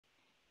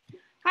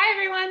Hi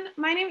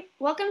everyone,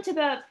 welcome to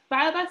the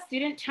BioBus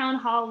Student Town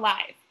Hall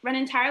Live, run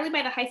entirely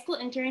by the high school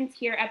interns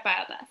here at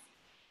BioBus.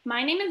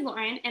 My name is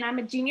Lauren and I'm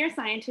a junior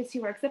scientist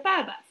who works at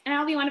BioBus, and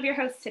I'll be one of your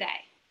hosts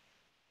today.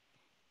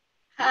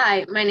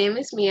 Hi, my name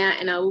is Mia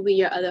and I will be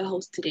your other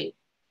host today.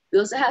 We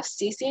also have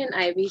Cece and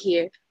Ivy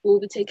here who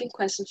will be taking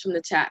questions from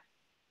the chat.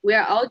 We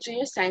are all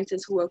junior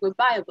scientists who work with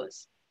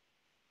BioBus.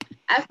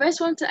 I first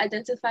want to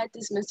identify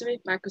this mystery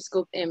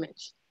microscope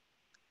image.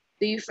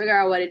 Do you figure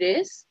out what it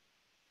is?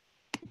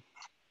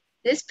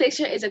 This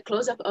picture is a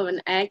close-up of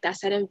an egg that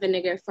sat in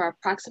vinegar for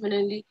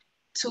approximately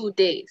 2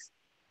 days.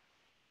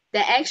 The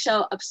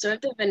eggshell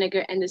absorbed the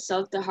vinegar and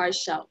dissolved the hard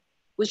shell,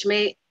 which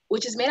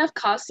is made of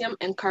calcium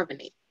and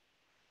carbonate,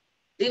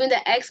 leaving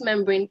the egg's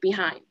membrane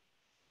behind.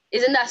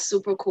 Isn't that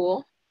super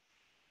cool?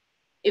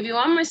 If you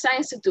want more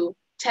science to do,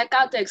 check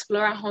out the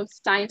Explore at Home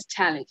Science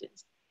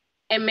Challenges,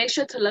 and make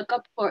sure to look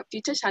up for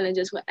future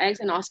challenges with eggs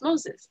and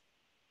osmosis.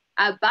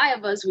 At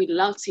BioBus, we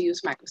love to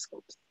use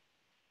microscopes.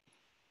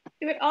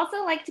 We would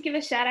also like to give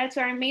a shout out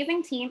to our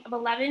amazing team of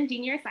 11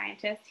 junior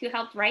scientists who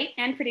helped write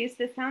and produce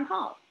this town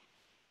hall.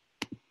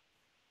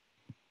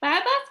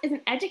 BioBus is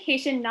an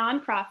education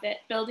nonprofit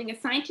building a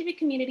scientific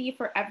community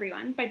for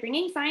everyone by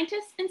bringing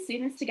scientists and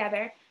students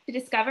together to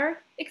discover,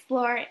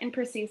 explore, and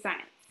pursue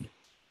science.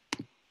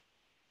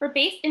 We're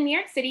based in New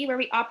York City, where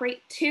we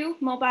operate 2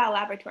 mobile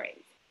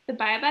laboratories, the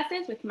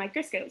BioBuses with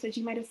microscopes, which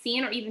you might have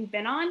seen or even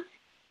been on,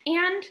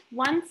 and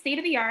 1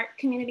 state-of-the-art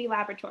community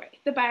laboratory,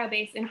 the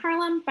BioBase in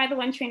Harlem by the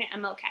 1 train at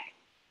MLK.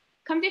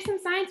 Come do some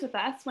science with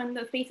us when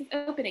those spaces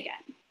open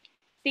again.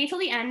 Stay till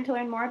the end to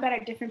learn more about our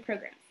different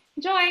programs.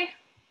 Enjoy!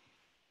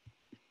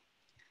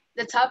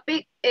 The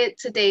topic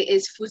today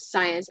is food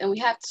science, and we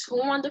have 2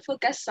 wonderful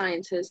guest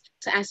scientists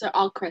to answer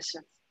all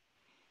questions.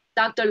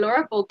 Dr.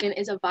 Laura Boykin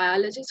is a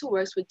biologist who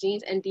works with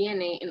genes and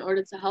DNA in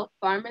order to help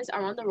farmers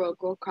around the world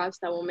grow crops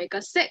that won't make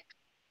us sick.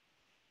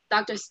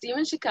 Dr.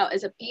 Shikhel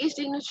is a PhD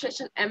in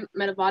nutrition and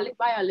metabolic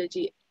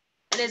biology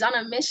and is on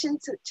a mission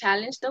to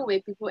challenge the way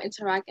people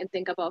interact and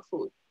think about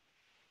food.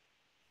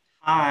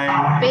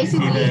 Hi,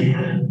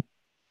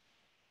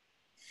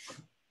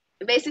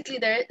 Basically,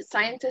 they're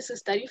scientists who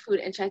study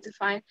food and try to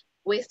find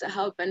ways to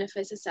help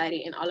benefit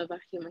society and all of our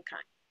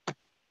humankind.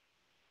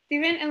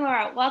 Steven and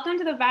Laura, welcome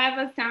to the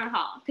BioBus Town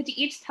Hall. Could you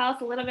each tell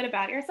us a little bit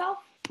about yourself?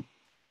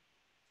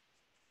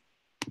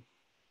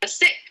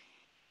 Sick.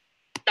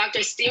 Dr.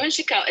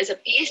 Shikhel is a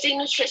PhD in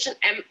nutrition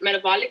and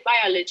metabolic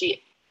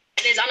biology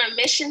and is on a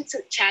mission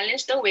to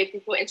challenge the way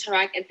people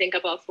interact and think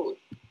about food.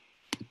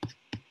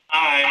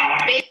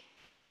 Hi.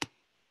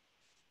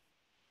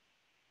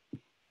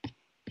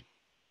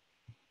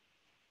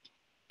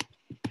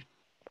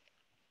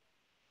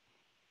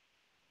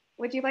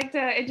 Would you like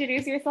to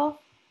introduce yourself,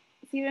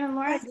 Steven and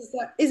Laura?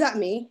 Is that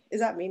me?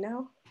 Is that me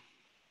now?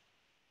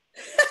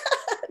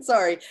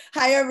 Sorry.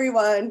 Hi,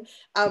 everyone.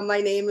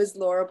 My name is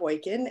Laura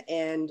Boykin,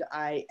 and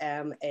I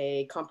am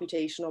a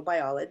computational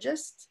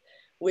biologist,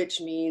 which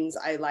means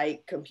I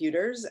like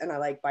computers and I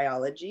like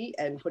biology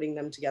and putting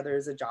them together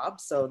as a job.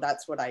 So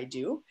that's what I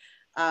do.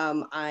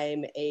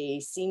 I'm a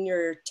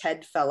senior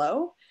TED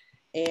fellow,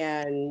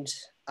 and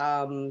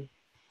I'm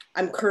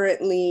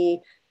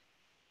currently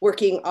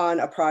working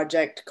on a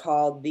project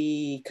called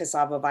the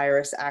Cassava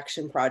Virus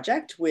Action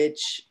Project,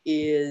 which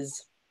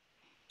is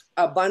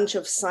a bunch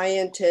of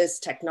scientists,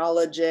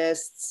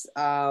 technologists,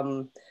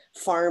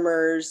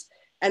 farmers,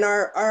 and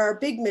our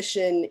big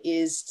mission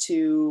is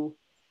to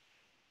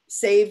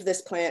save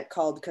this plant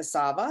called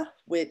cassava,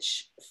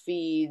 which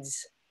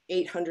feeds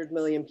 800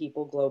 million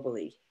people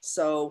globally.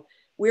 So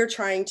we're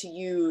trying to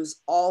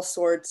use all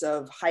sorts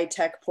of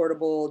high-tech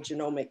portable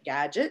genomic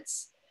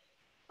gadgets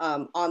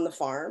on the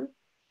farm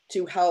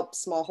to help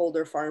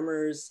smallholder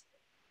farmers.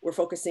 We're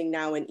focusing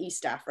now in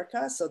East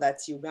Africa, so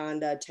that's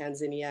Uganda,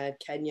 Tanzania,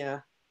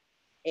 Kenya,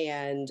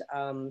 and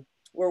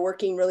we're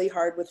working really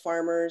hard with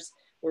farmers.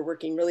 We're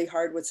working really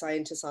hard with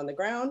scientists on the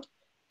ground.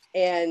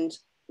 And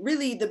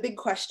really the big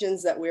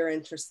questions that we're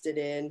interested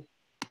in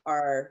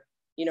are,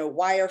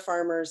 why are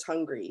farmers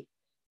hungry?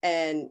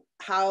 And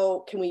how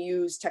can we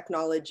use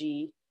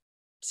technology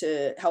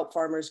to help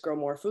farmers grow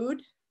more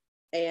food?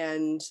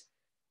 And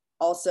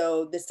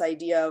also this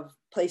idea of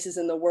places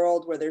in the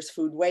world where there's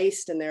food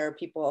waste and there are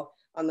people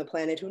on the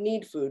planet who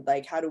need food.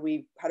 Like how do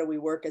we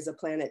work as a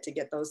planet to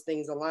get those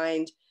things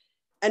aligned?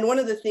 And one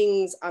of the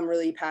things I'm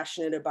really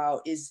passionate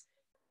about is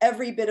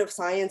every bit of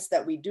science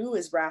that we do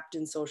is wrapped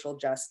in social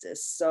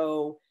justice.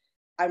 So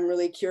I'm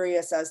really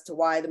curious as to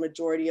why the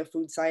majority of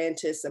food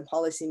scientists and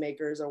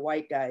policymakers are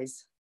white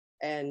guys,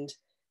 and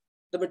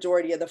the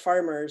majority of the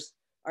farmers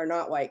are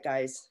not white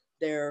guys.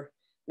 They're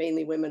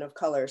mainly women of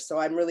color. So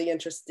I'm really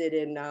interested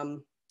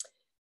in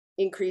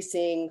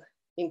increasing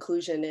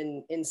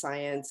inclusion in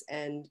science,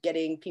 and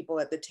getting people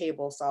at the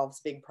table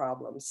solves big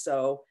problems.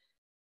 So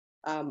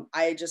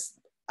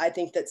I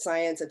think that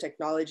science and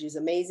technology is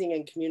amazing,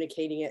 and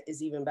communicating it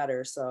is even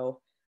better. So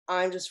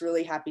I'm just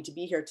really happy to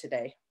be here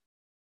today.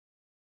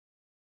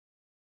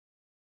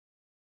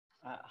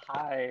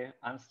 Hi,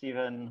 I'm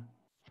Steven.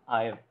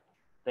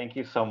 Thank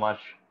you so much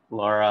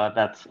Laura.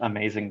 That's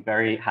amazing.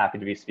 Very happy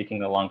to be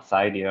speaking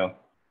alongside you.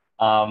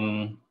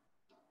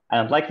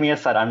 And like Mia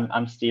said,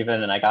 I'm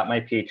Steven, and I got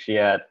my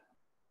PhD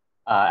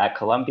at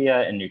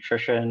Columbia in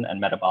nutrition and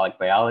metabolic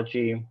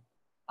biology.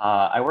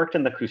 I worked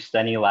in the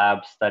Kusteni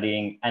lab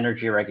studying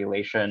energy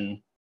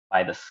regulation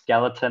by the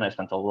skeleton. I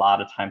spent a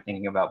lot of time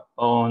thinking about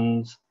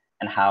bones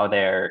and how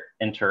they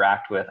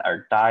interact with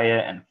our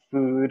diet and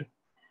food.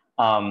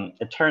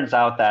 It turns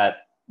out that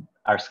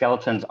our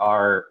skeletons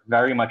are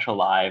very much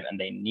alive and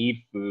they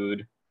need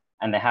food,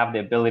 and they have the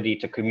ability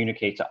to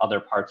communicate to other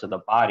parts of the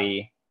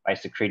body by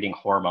secreting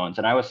hormones.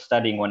 And I was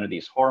studying one of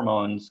these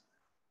hormones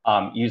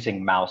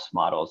using mouse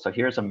models. So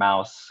here's a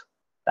mouse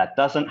that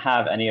doesn't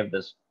have any of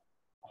this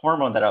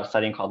hormone that I was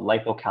studying called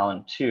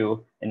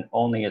lipocalin-2 in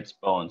only its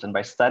bones. And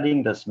by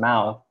studying this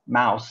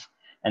mouse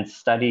and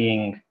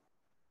studying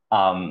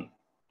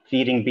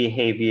feeding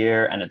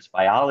behavior and its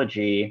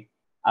biology,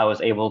 I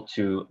was able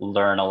to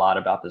learn a lot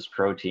about this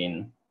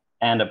protein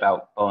and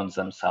about bones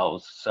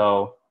themselves.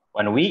 So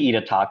when we eat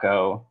a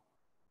taco,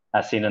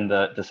 as seen in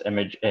this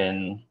image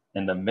in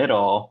the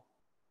middle,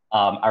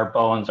 our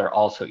bones are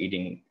also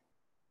eating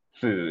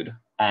food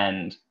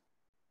and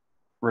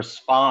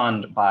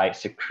respond by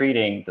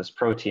secreting this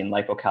protein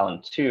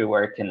lipocalin-2,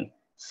 where it can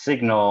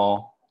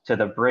signal to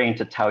the brain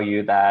to tell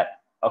you that,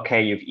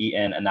 okay, you've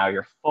eaten and now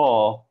you're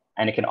full.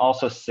 And it can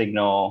also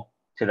signal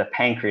to the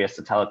pancreas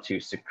to tell it to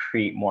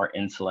secrete more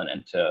insulin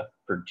and to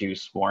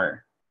produce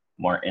more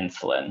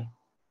insulin.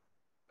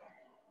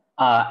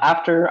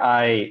 After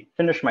I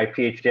finished my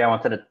PhD, I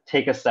wanted to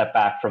take a step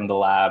back from the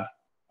lab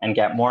and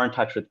get more in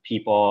touch with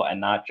people and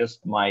not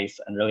just mice,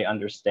 and really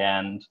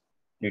understand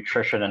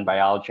nutrition and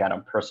biology on a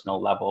personal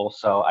level.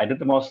 So I did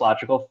the most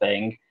logical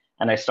thing,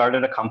 and I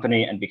started a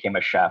company and became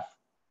a chef.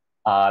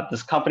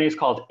 This company is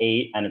called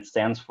 8, and it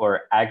stands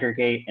for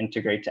Aggregate,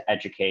 Integrate to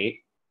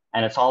Educate.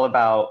 And it's all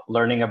about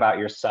learning about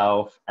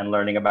yourself and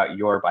learning about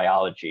your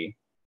biology.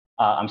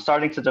 I'm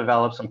starting to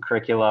develop some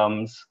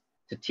curriculums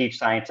to teach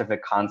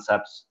scientific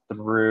concepts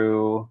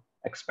through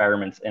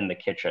experiments in the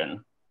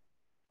kitchen.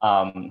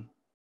 I'm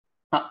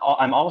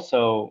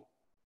also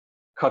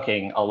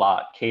cooking a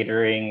lot,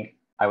 catering.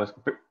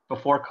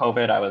 Before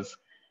COVID, I was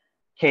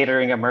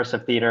catering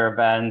immersive theater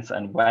events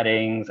and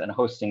weddings and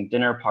hosting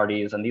dinner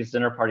parties. And these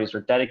dinner parties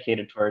were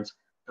dedicated towards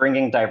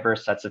bringing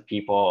diverse sets of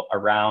people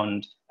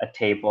around a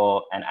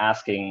table and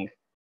asking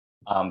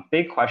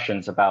big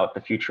questions about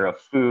the future of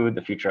food,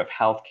 the future of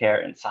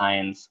healthcare and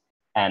science,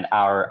 and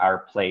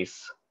our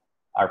place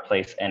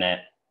in it.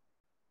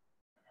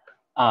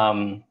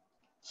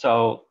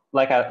 So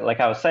like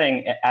I was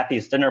saying, at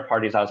these dinner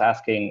parties, I was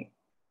asking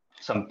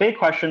some big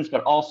questions,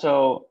 but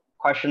also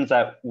questions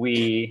that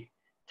we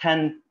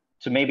tend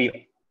to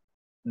maybe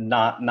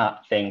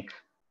not think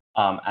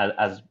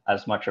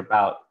as much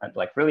about,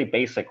 like really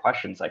basic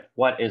questions like,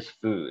 what is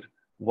food?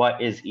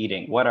 What is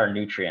eating? What are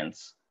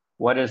nutrients?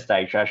 What is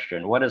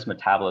digestion? What is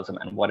metabolism?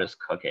 And what is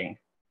cooking?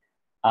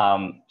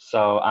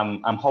 So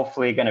I'm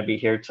hopefully going to be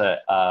here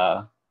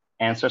to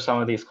answer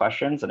some of these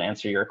questions and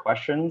answer your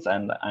questions.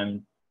 And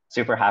I'm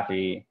super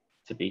happy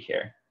to be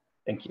here.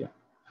 Thank you.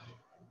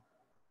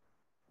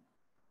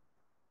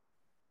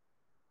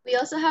 We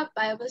also have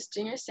BioBus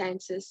junior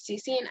scientists,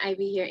 Cici and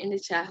Ivy here in the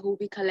chat who will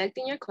be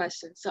collecting your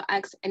questions. So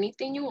ask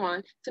anything you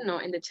want to know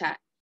in the chat.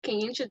 Can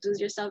you introduce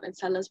yourself and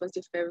tell us what's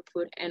your favorite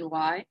food and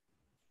why?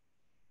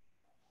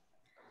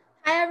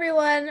 Hi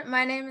everyone,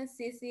 my name is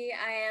Cici.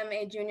 I am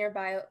a junior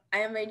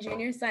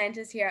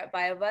scientist here at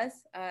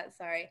BioBus. I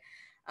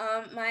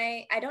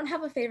don't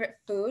have a favorite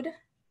food,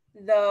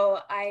 though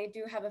I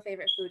do have a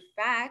favorite food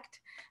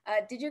fact.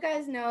 Did you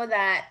guys know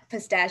that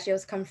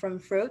pistachios come from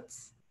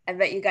fruits? I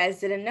bet you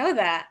guys didn't know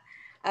that.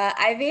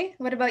 Ivy,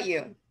 what about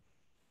you?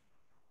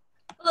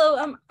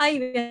 Hello, I'm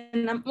Ivy,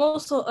 and I'm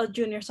also a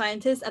junior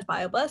scientist at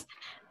BioBus.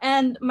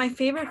 And my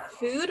favorite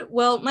food,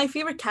 well, my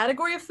favorite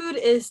category of food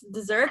is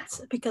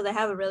desserts because I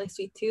have a really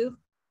sweet tooth.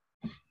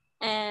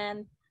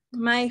 And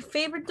my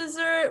favorite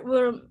dessert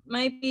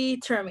might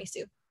be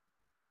tiramisu.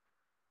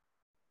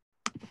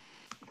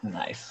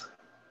 Nice.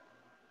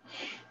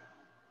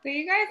 So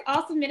you guys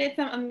all submitted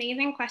some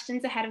amazing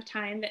questions ahead of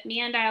time that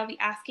Mia and I will be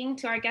asking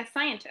to our guest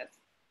scientists.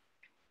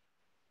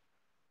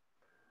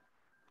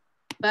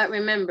 But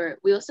remember,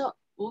 we also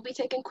will be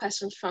taking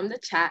questions from the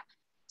chat.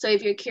 So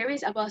if you're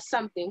curious about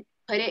something,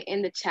 put it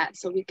in the chat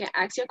so we can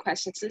ask your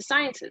questions to the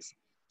scientists.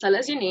 Tell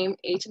us your name,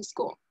 age, and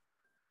school.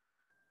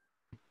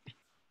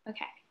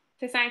 Okay,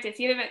 so scientists,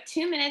 you have about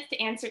 2 minutes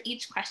to answer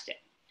each question.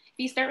 If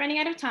you start running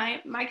out of time,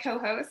 my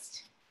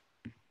co-host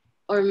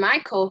or my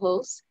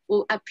co-host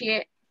will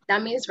appear.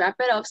 That means wrap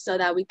it up so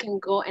that we can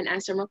go and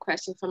answer more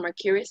questions from our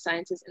curious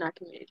scientists in our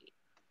community.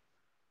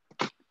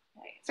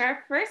 So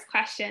our first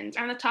questions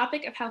are on the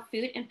topic of how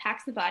food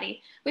impacts the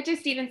body, which is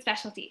Stephen's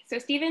specialty. So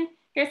Stephen,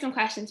 here's some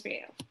questions for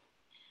you.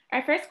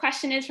 Our first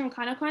question is from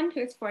Kanokwan,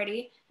 who is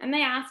 40, and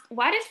they ask,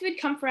 why does food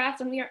come for us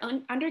when we are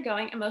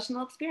undergoing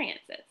emotional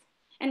experiences?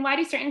 And why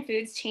do certain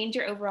foods change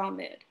your overall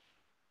mood?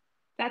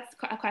 That's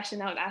a question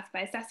that was asked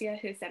by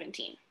Cecia, who's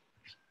 17.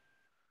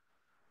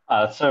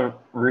 It's a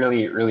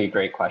really, really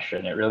great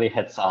question. It really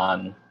hits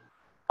on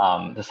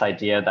this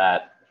idea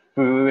that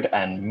food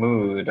and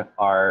mood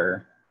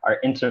are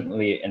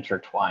intimately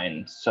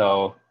intertwined.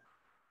 So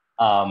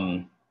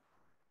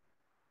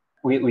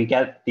we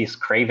get these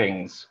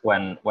cravings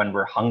when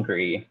we're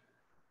hungry,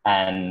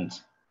 and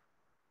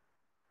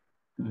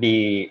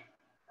the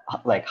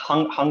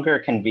hunger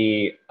can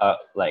be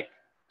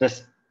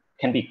this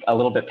can be a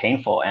little bit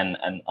painful and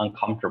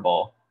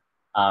uncomfortable,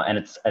 and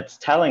it's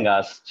telling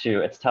us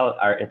to it's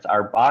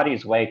our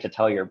body's way to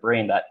tell your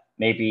brain that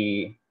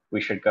maybe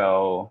we should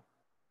go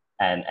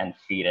and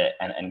feed it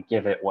and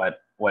give it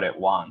what it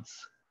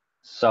wants.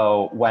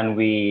 So when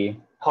we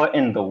put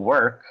in the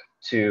work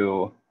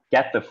to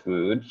get the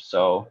food,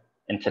 so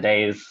in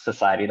today's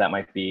society that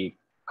might be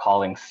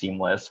calling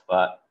seamless,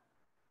 but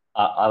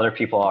other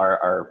people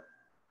are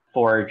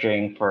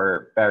foraging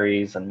for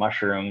berries and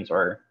mushrooms,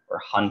 or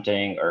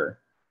hunting, or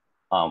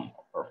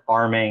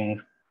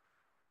farming.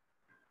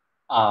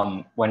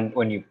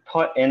 When you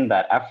put in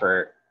that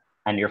effort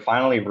and you're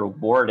finally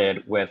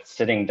rewarded with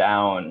sitting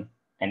down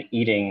and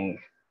eating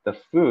the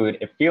food,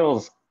 it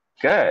feels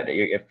good.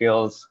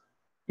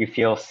 You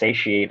feel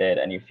satiated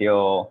and you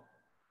feel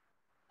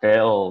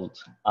filled,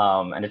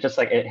 and it just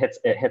it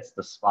hits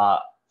the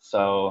spot.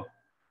 So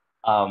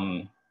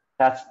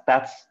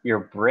that's your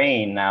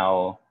brain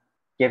now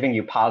giving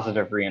you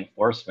positive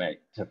reinforcement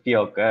to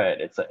feel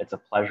good. It's a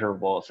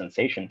pleasurable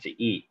sensation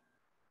to eat,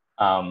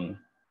 and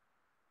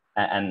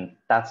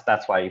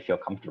that's why you feel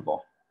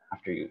comfortable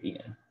after you've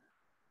eaten.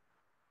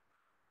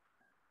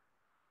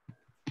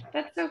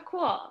 That's so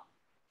cool.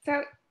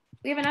 So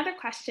we have another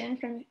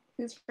question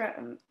who's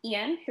from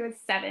Ian, who is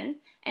 7,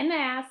 and they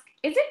ask,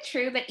 is it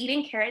true that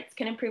eating carrots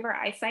can improve our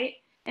eyesight?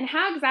 And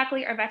how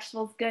exactly are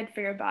vegetables good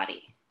for your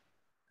body?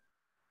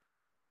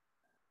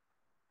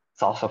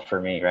 It's also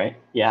for me, right?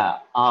 Yeah.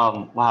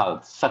 Wow,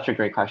 it's such a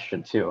great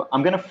question too.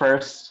 I'm gonna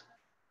first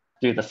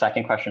do the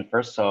second question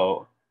first.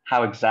 So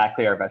how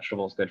exactly are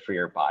vegetables good for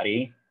your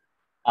body?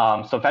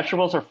 So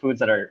vegetables are foods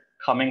that are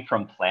coming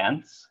from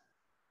plants,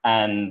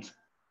 and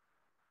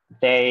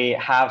they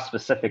have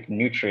specific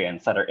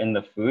nutrients that are in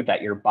the food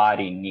that your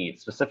body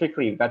needs.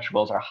 Specifically,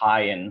 vegetables are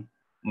high in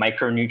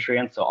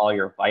micronutrients, so all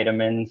your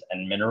vitamins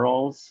and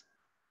minerals,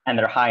 and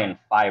they're high in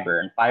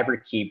fiber, and fiber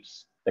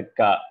keeps the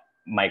gut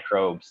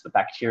microbes, the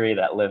bacteria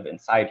that live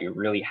inside you,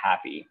 really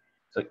happy.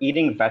 So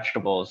eating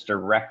vegetables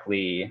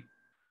directly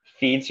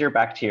feeds your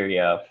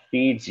bacteria,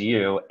 feeds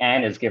you,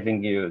 and is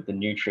giving you the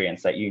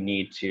nutrients that you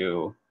need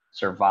to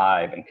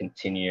survive and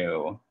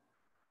continue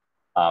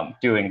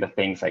doing the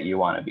things that you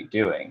want to be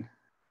doing.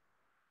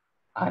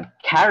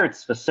 Carrots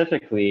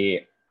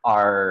specifically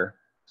are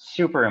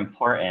super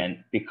important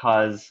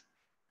because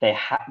they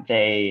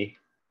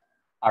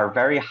are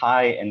very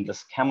high in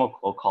this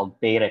chemical called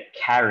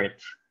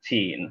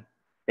beta-carotene.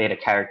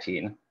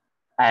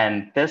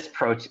 And this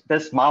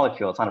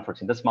molecule, it's not a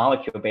protein, this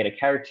molecule,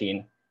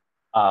 beta-carotene,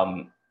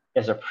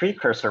 is a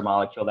precursor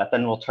molecule that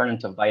then will turn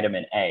into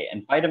vitamin A.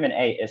 And vitamin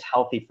A is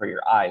healthy for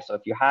your eyes. So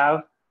if you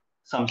have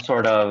some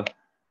sort of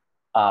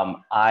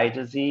eye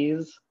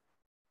disease,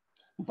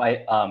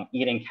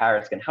 eating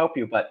carrots can help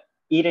you, but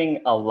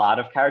eating a lot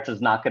of carrots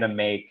is not going to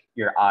make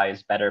your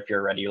eyes better if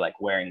you're already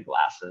wearing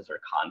glasses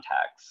or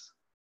contacts.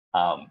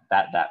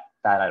 That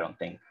I don't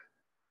think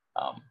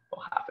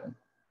will happen.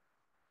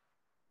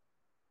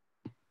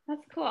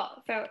 That's cool.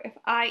 So if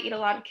I eat a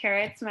lot of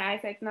carrots, my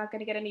eyesight's not going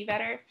to get any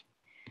better.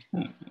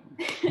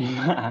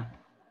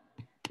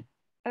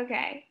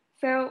 Okay,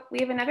 so we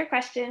have another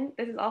question.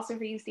 This is also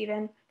for you,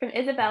 Stephen, from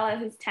Isabella,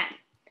 who's 10.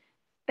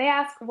 They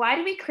ask, why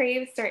do we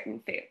crave certain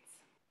foods?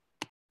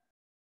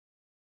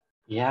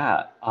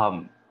 Yeah,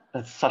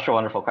 that's such a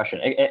wonderful question.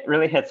 It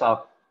really hits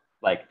off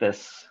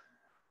this,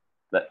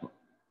 that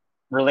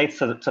relates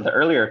to the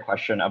earlier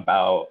question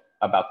about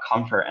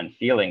comfort and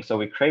feeling. So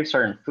we crave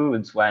certain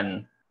foods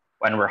when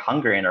we're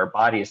hungry and our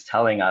body is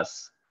telling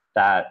us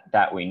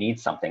that we need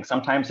something.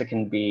 Sometimes it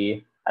can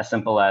be as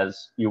simple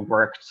as you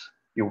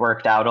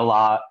worked out a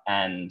lot,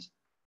 and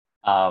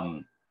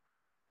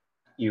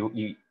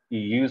you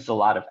used a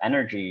lot of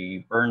energy,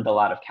 you burned a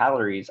lot of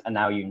calories, and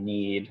now you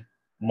need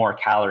more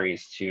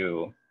calories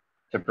to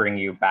bring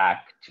you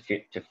back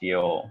to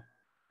feel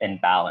in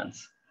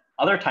balance.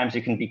 Other times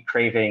you can be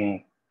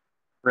craving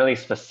really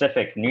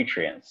specific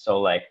nutrients.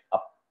 So a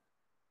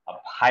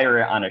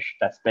pirate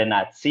that's been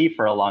at sea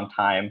for a long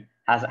time,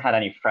 hasn't had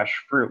any fresh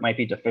fruit, might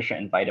be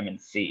deficient in vitamin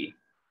C.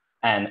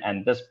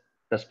 And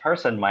this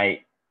person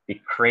might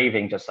be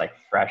craving just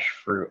fresh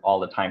fruit all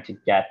the time to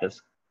get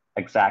this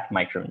exact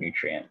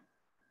micronutrient.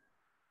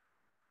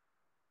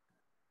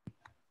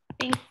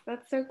 Thanks,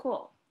 that's so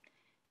cool.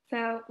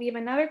 So we have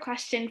another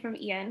question from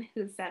Ian,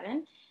 who's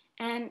 7,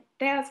 and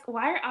they ask,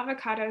 why are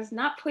avocados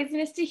not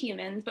poisonous to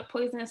humans, but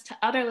poisonous to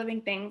other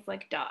living things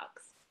like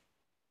dogs?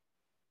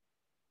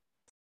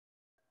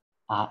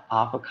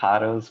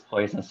 Avocados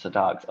poisonous to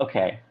dogs.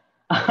 Okay.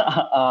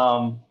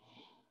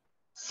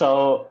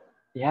 So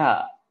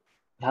yeah,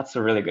 that's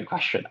a really good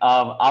question.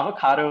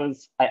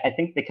 Avocados, I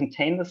think they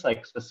contain this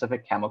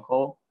specific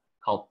chemical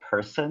called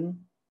persin,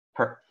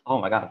 Oh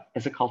my God,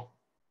 is it called?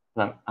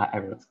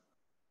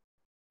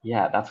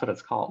 Yeah, that's what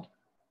it's called.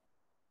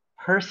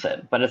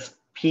 Persin, but it's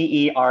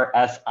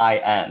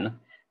Persin.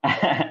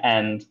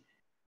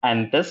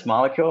 and this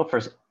molecule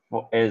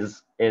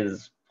is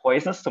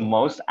poisonous to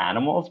most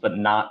animals, but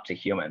not to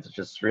humans, which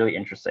is really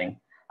interesting.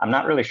 I'm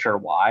not really sure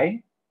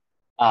why.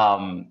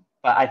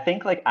 But I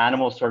think like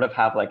animals sort of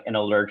have like an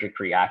allergic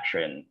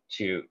reaction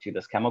to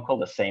this chemical,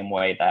 the same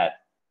way that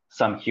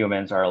some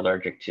humans are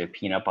allergic to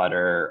peanut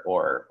butter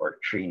or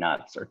tree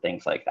nuts or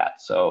things like that.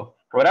 So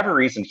for whatever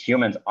reason,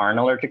 humans aren't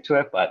allergic to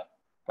it, but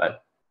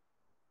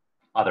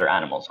other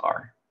animals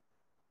are.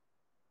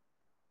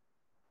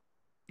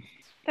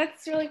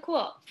 That's really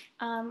cool.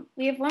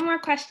 We have one more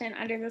question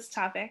under this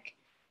topic,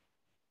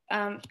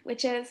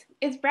 which is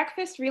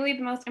breakfast really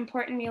the most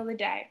important meal of the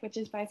day? Which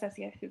is by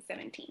Cecia, who's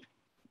 17.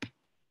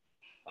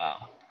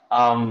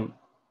 Wow.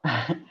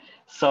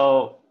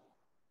 So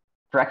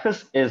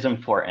breakfast is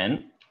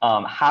important.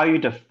 How you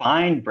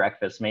define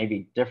breakfast may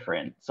be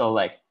different. So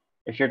like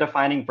if you're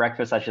defining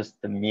breakfast as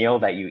just the meal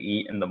that you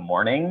eat in the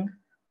morning,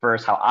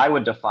 versus how I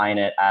would define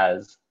it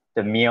as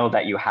the meal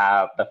that you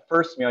have, the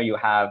first meal you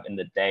have in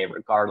the day,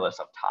 regardless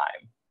of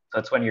time. So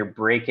it's when you're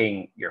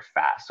breaking your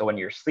fast. So when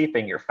you're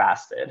sleeping, you're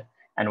fasted.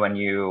 And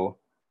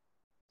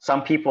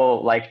some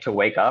people like to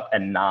wake up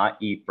and not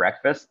eat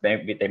breakfast.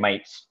 They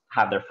might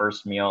have their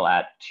first meal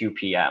at 2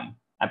 p.m.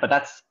 But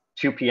that's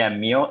 2 p.m.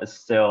 meal is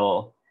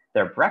still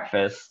their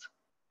breakfast.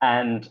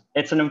 And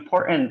it's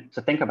important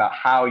to think about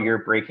how you're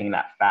breaking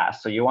that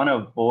fast. So you want to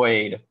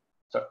avoid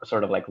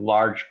sort of like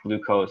large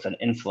glucose and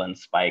insulin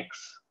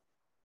spikes.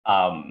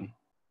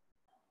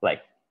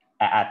 Like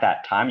at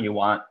that time, you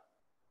want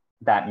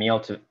that meal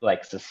to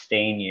like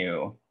sustain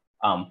you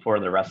for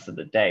the rest of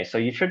the day. So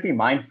you should be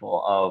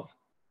mindful of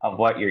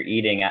what you're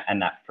eating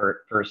and that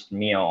first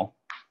meal.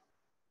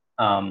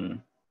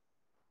 And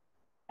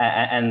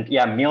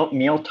yeah,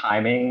 meal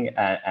timing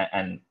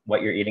and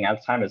what you're eating at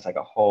the time is like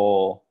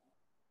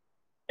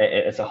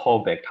it's a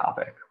whole big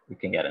topic we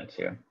can get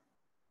into.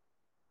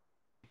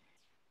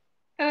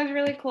 That was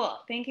really cool.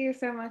 Thank you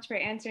so much for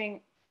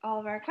answering all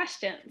of our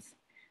questions.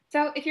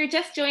 So if you're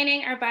just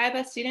joining our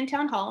BioBus Student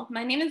Town Hall,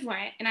 my name is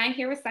Lauren, and I'm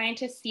here with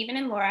scientists Stephen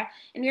and Laura,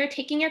 and we are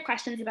taking your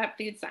questions about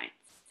food science.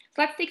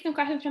 So let's take some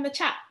questions from the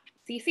chat.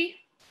 Cece?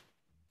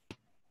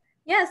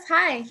 Yes,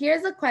 hi.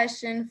 Here's a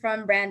question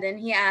from Brandon.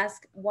 He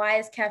asked, why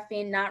is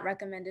caffeine not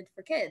recommended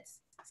for kids?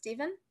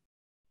 Stephen?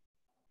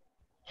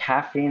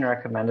 Caffeine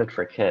recommended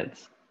for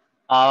kids.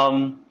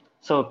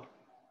 So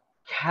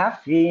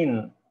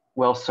caffeine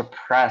will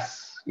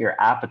suppress your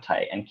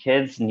appetite, and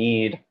kids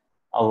need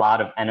a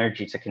lot of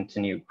energy to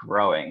continue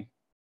growing.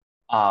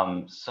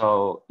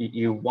 So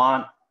you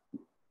want,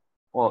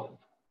 well,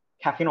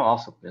 caffeine will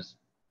also just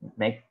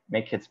make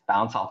kids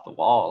bounce off the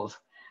walls.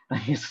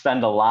 You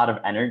spend a lot of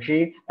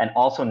energy and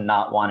also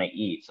not want to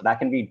eat. So that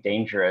can be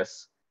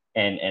dangerous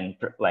in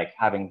like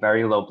having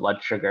very low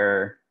blood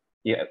sugar.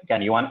 You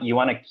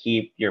want to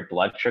keep your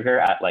blood sugar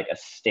at like a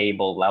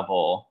stable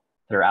level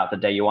throughout the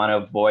day. You want to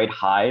avoid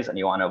highs and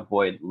you want to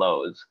avoid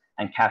lows.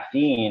 And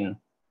caffeine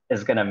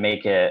is going to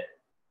make it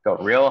go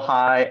real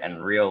high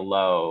and real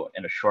low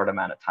in a short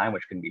amount of time,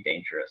 which can be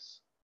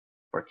dangerous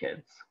for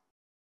kids.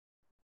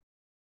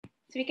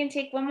 So we can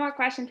take one more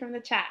question from the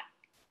chat.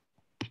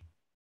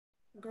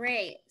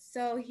 Great.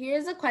 So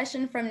here's a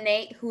question from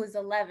Nate, who is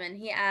 11.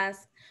 He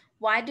asked,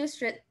 why do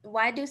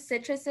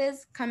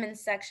citruses come in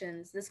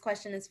sections? This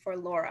question is for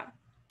Laura.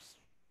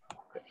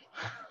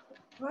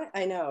 What?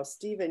 I know,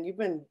 Stephen, you've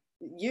been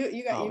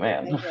nailing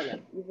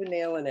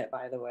it,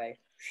 by the way.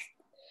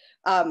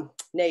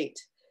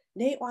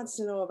 Nate wants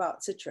to know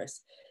about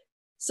citrus.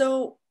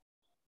 So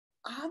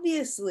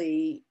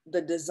obviously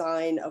the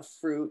design of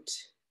fruit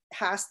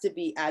has to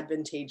be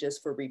advantageous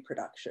for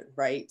reproduction,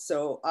 right?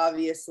 So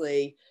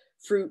obviously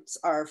fruits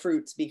are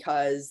fruits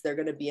because they're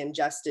going to be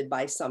ingested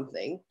by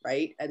something,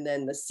 right? And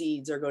then the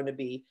seeds are going to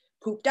be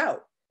pooped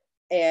out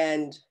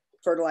and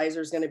fertilizer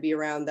is going to be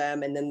around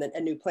them, and then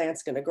a new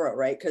plant's going to grow,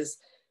 right? Because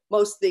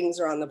most things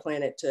are on the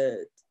planet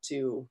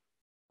to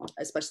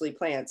especially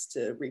plants,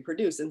 to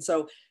reproduce. And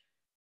so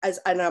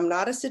and I'm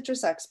not a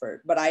citrus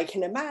expert, but I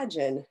can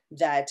imagine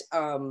that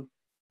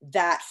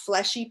that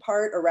fleshy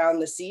part around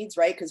the seeds,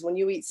 right? Because when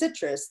you eat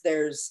citrus,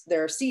 there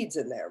are seeds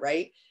in there,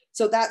 right?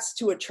 So that's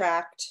to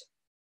attract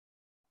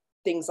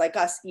things like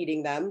us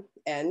eating them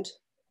and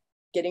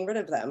getting rid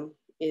of them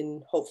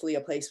in hopefully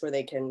a place where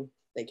they can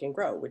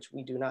grow, which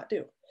we do not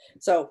do.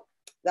 So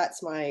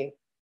that's my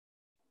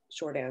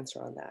short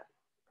answer on that.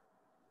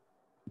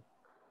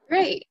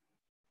 Great.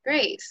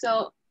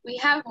 So we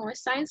have more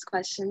science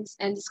questions,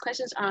 and these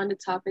questions are on the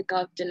topic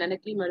of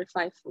genetically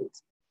modified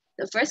foods.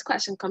 The first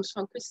question comes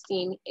from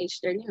Christine, age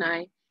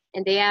 39,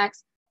 and they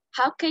ask,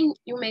 how can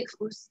you make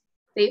foods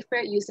safer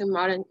using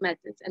modern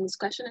methods? And this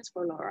question is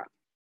for Laura.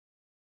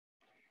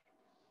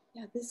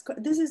 Yeah,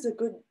 this is a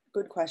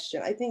good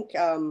question. I think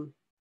the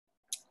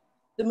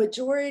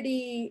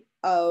majority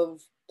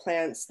of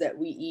plants that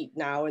we eat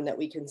now and that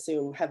we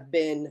consume have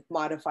been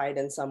modified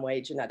in some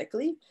way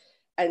genetically.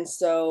 And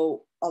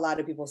so a lot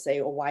of people say,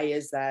 well, why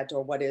is that?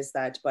 Or what is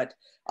that? But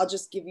I'll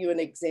just give you an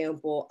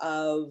example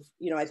of,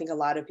 I think a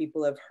lot of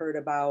people have heard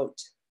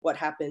about what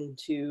happened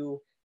to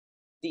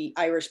the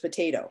Irish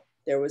potato.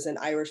 There was an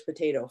Irish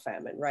potato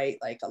famine, right?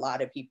 Like a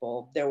lot of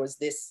people, there was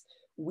this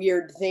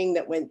weird thing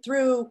that went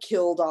through,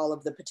 killed all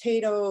of the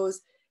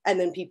potatoes, and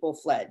then people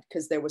fled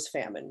because there was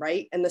famine,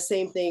 right? And the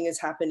same thing is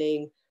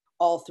happening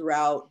all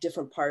throughout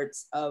different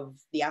parts of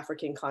the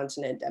African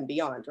continent and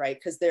beyond, right?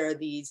 Because there are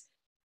these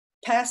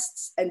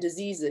pests and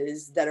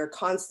diseases that are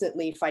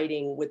constantly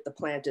fighting with the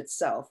plant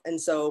itself. And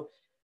so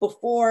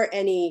before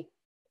any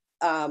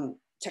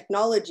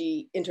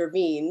technology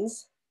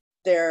intervenes,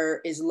 there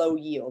is low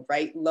yield,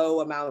 right?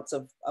 Low amounts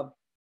of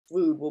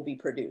food will be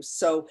produced.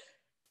 So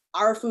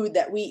our food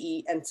that we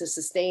eat, and to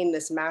sustain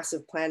this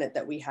massive planet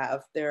that we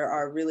have, there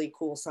are really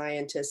cool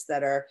scientists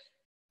that are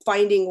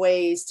finding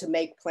ways to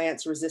make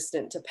plants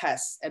resistant to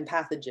pests and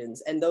pathogens.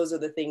 And those are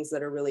the things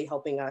that are really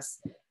helping us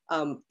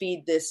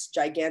feed this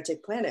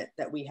gigantic planet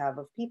that we have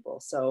of people.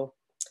 So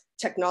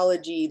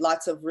technology,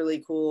 lots of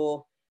really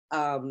cool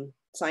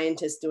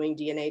scientists doing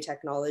DNA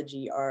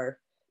technology are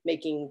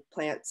making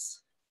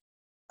plants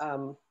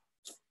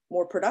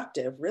more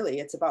productive. Really,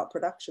 it's about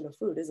production of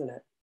food, isn't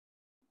it?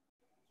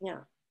 Yeah.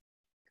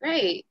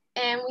 Great.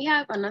 And we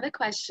have another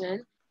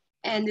question,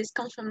 and this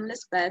comes from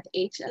Elizabeth,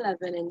 age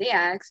 11, and they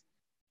ask,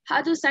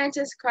 how do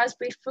scientists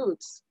crossbreed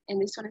foods? And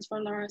this one is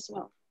for Laura as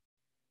well.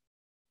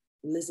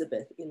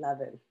 Elizabeth,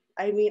 11.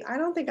 I mean, I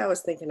don't think I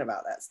was thinking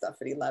about that stuff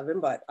at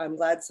 11, but I'm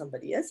glad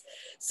somebody is.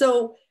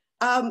 So,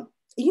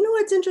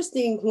 it's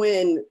interesting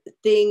when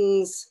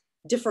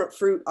different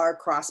fruit are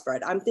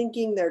crossbred. I'm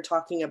thinking they're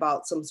talking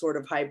about some sort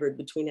of hybrid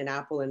between an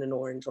apple and an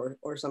orange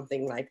or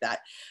something like that.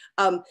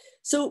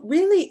 So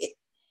really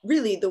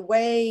the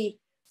way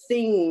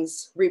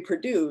things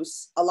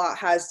reproduce a lot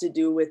has to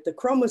do with the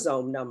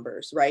chromosome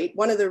numbers, right?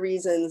 One of the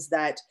reasons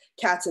that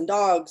cats and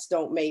dogs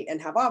don't mate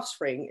and have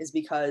offspring is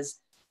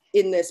because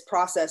in this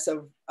process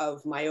of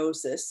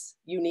meiosis,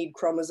 you need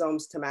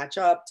chromosomes to match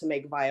up to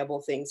make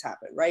viable things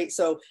happen, right?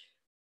 So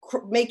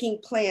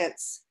making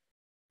plants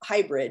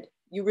hybrid,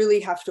 you really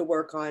have to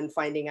work on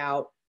finding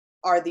out,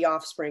 are the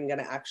offspring going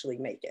to actually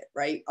make it,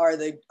 right? Are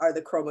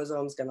the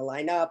chromosomes going to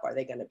line up? Are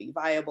they going to be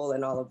viable?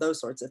 And all of those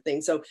sorts of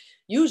things. So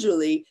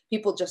usually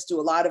people just do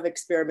a lot of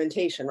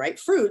experimentation, right?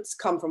 Fruits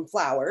come from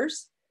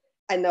flowers,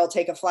 and they'll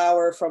take a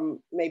flower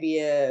from maybe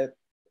an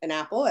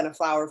apple and a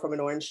flower from an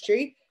orange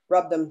tree,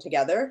 rub them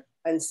together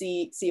and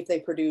see if they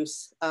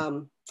produce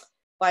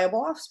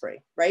viable offspring,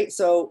 right?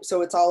 So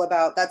it's all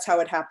about, that's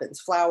how it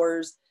happens.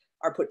 Flowers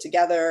are put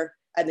together,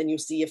 and then you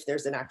see if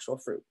there's an actual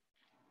fruit.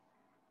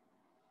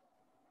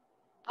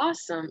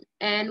 Awesome.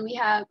 And we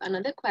have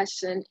another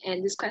question,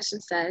 and this question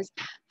says,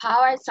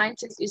 how are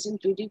scientists using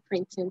 3D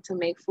printing to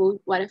make food?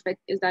 What effect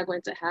is that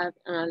going to have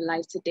on our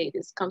lives today?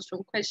 This comes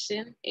from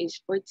Christian,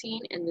 age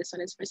 14, and this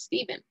one is for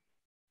Stephen.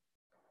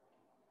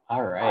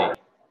 All right,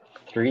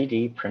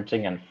 3D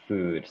printing and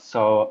food.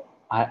 So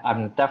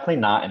I'm definitely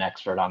not an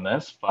expert on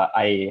this, but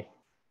I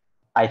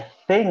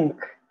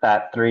think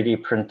that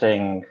 3D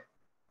printing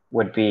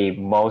would be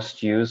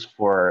most used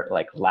for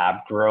like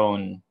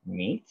lab-grown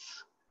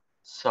meats.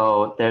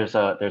 So there's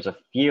a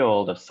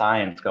field of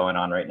science going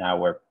on right now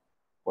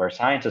where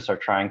scientists are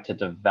trying to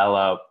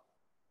develop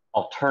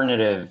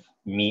alternative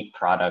meat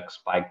products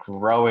by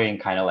growing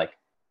kind of like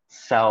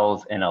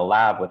cells in a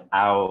lab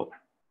without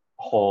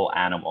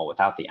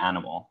the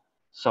animal.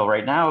 So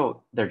right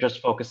now they're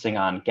just focusing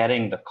on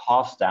getting the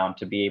cost down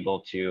to be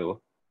able to,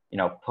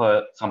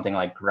 put something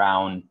like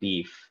ground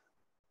beef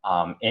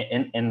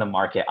in the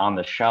market on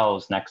the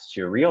shelves next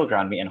to real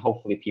ground meat, and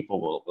hopefully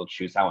people will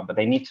choose that one. But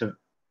they need to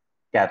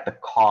get the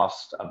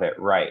cost of it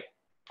right.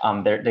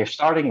 They're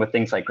starting with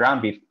things like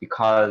ground beef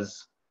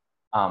because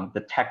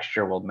the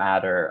texture will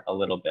matter a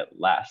little bit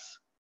less.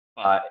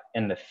 But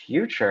in the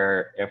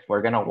future, if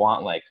we're gonna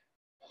want like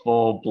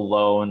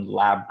full-blown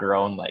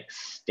lab-grown like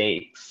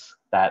steaks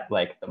that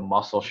like the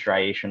muscle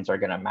striations are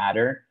gonna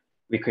matter,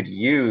 we could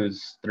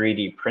use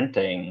 3D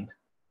printing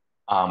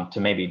to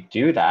maybe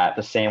do that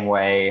the same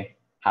way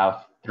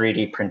how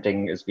 3D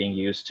printing is being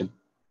used to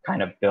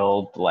kind of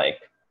build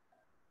like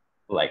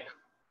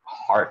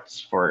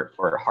hearts for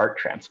heart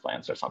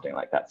transplants or something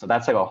like that. So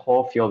that's like a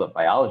whole field of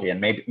biology, and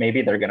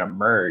maybe they're going to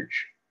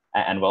merge,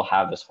 and we'll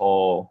have this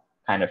whole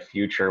kind of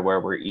future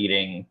where we're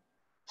eating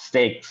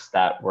steaks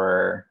that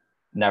were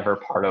never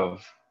part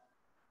of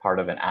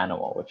an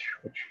animal, which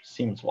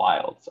seems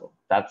wild. So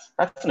that's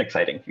an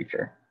exciting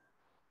future.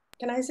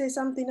 Can I say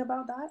something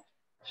about that?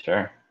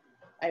 Sure.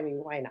 I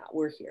mean, why not?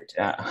 We're here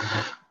today.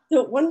 Yeah.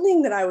 So one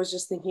thing that I was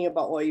just thinking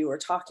about while you were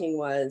talking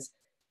was,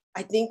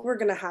 I think we're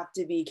going to have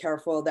to be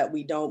careful that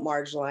we don't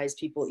marginalize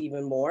people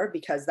even more,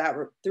 because that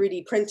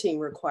 3D printing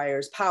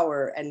requires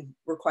power and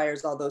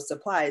requires all those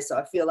supplies. So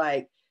I feel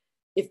like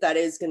if that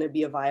is going to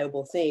be a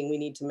viable thing, we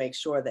need to make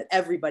sure that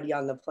everybody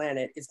on the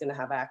planet is going to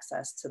have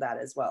access to that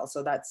as well.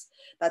 So that's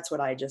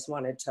what I just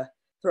wanted to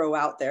throw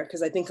out there,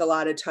 because I think a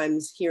lot of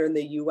times here in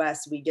the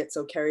US, we get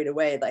so carried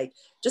away. Like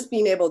just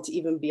being able to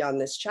even be on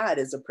this chat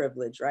is a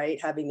privilege, right?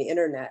 Having the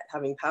internet,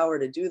 having power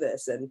to do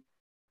this. And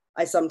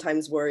I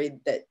sometimes worried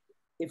that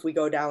if we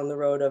go down the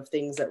road of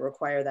things that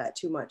require that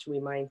too much, we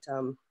might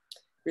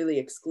really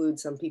exclude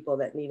some people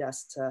that need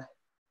us to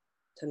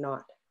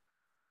not.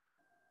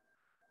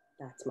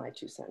 That's my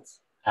 2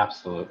 cents.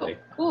 Absolutely.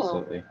 Oh, cool.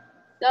 Absolutely.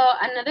 So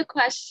another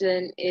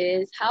question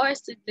is, how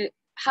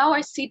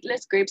are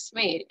seedless grapes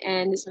made?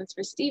 And this one's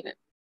for Stephen.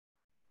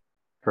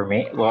 For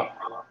me, well,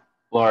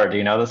 Laura, do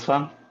you know this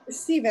one?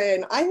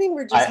 Stephen, I think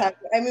we're just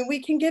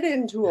we can get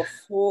into a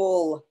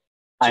full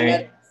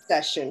genetic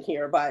session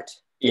here, but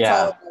it's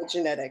all about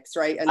genetics,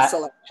 right? And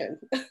selection.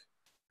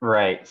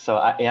 Right. So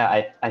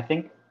I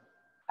think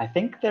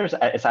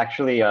it's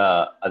actually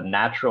a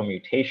natural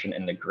mutation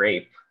in the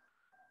grape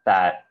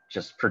that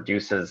just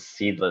produces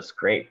seedless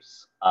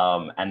grapes.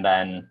 And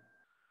then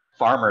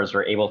farmers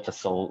were able to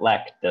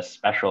select this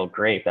special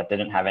grape that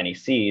didn't have any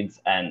seeds.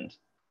 And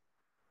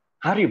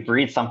how do you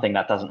breed something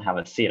that doesn't have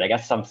a seed? I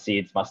guess some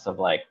seeds must have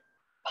like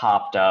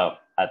popped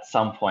up at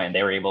some point.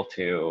 They were able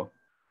to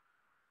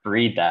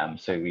breed them,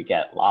 so we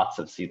get lots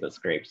of seedless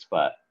grapes.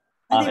 But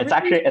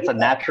it's a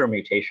natural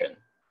mutation.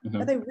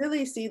 Are they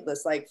really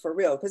seedless, like for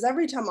real? Because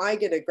every time I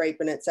get a grape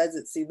and it says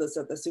it's seedless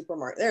at the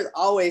supermarket, there's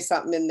always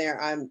something in there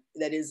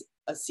that is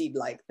a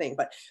seed-like thing.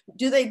 But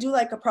do they do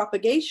like a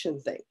propagation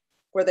thing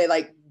where they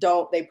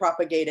they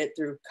propagate it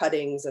through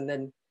cuttings and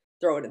then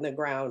throw it in the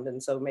ground?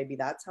 And so maybe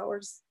that's how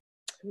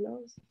who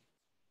knows?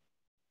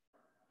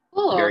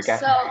 Cool.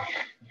 So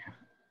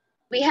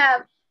we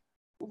have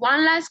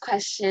one last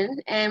question,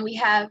 and we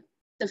have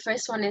the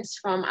first one is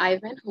from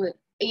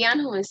Ian,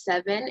 who is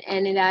 7,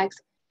 and it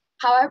asks,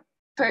 how are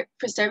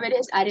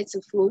preservatives added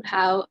to food?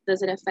 How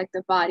does it affect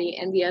the body?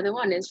 And the other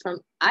one is from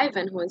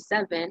Ivan, who is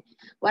 7.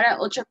 What are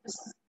ultra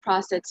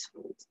processed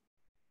foods?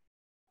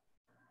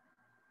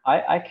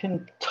 I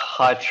can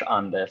touch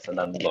on this, and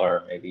then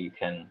Laura, maybe you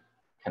can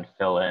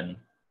fill in.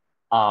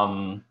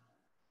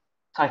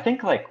 I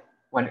think like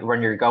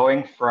when you're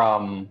going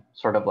from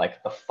sort of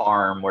like the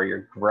farm where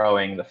you're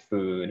growing the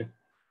food,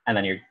 and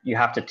then you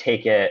have to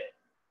take it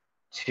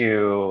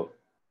to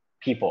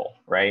people,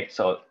 right?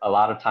 So a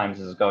lot of times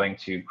is going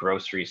to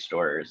grocery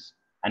stores,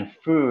 and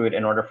food,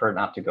 in order for it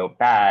not to go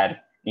bad,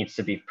 needs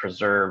to be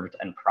preserved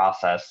and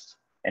processed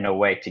in a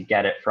way to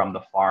get it from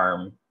the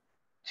farm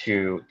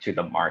to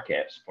the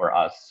market for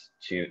us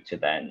to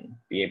then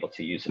be able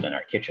to use it in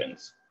our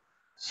kitchens.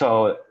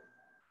 So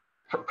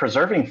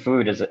preserving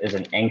food is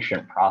an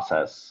ancient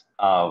process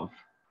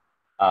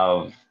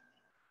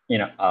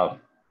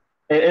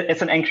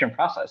it's an ancient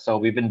process. So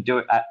we've been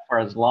doing that for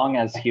as long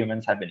as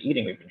humans have been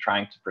eating. We've been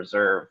trying to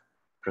preserve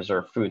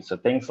food. So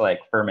things like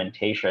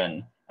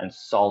fermentation and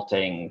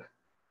salting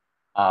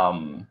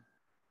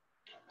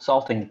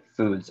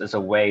foods is a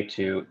way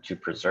to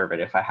preserve it.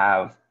 If I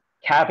have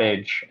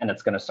cabbage and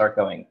it's going to start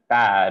going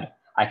bad,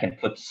 I can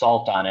put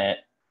salt on it.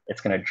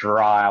 It's going to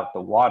draw out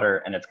the water,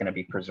 and it's going to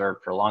be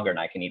preserved for longer, and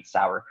I can eat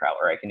sauerkraut,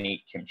 or I can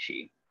eat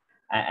kimchi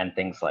and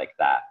things like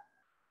that.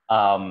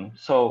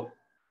 So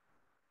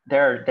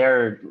there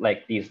are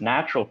like these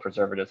natural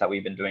preservatives that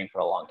we've been doing for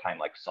a long time,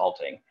 like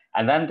salting.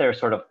 And then there's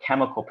sort of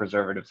chemical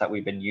preservatives that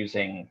we've been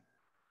using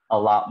a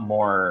lot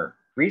more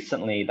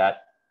recently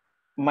that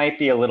might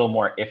be a little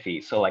more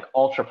iffy. So like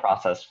ultra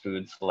processed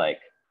foods like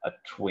a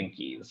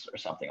Twinkies or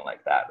something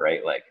like that,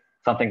 right? Like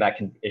something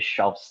that is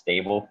shelf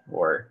stable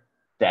for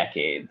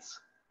decades.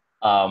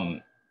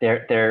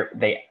 There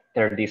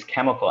are these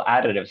chemical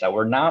additives that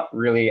we're not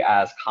really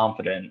as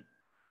confident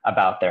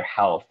about their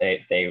health.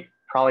 They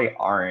probably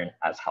aren't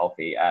as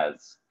healthy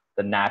as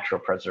the natural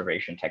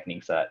preservation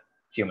techniques that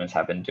humans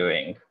have been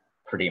doing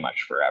pretty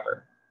much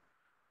forever.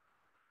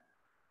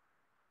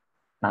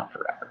 Not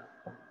forever.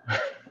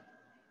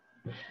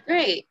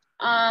 Great.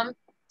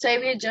 So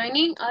if you're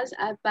joining us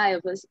at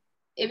BioBus,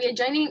 if you're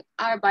joining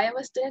our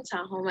BioBus student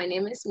town hall, my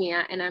name is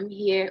Mia, and I'm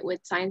here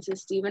with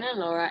scientists Stephen and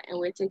Laura, and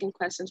we're taking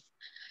questions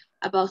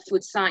about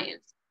food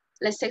science.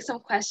 Let's take some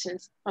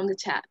questions from the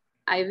chat.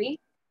 Ivy?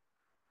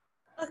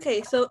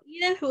 Okay, so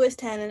Eden, who is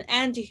 10, and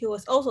Angie, who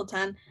was also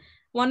 10,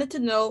 wanted to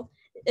know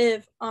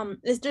if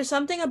is there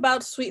something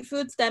about sweet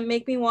foods that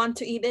make me want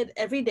to eat it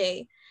every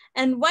day?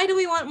 And why do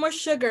we want more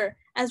sugar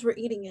as we're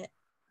eating it?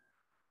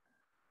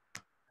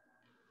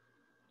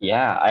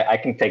 Yeah, I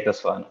can take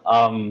this one.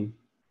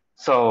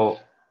 So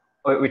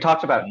we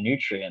talked about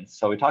nutrients.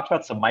 So we talked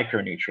about some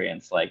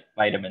micronutrients like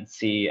vitamin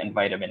C and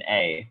vitamin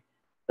A.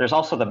 There's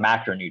also the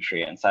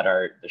macronutrients that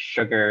are the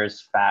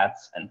sugars,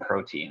 fats, and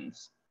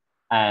proteins.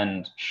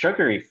 And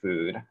sugary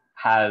food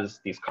has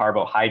these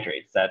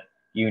carbohydrates that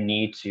you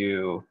need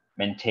to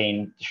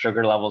maintain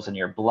sugar levels in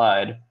your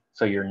blood.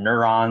 So your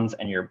neurons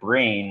and your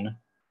brain,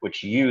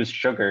 which use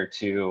sugar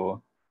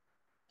to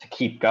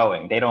keep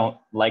going, they don't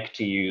like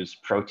to use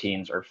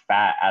proteins or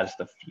fat as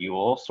the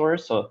fuel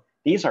source. So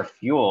these are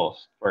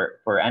fuels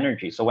for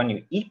energy. So when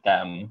you eat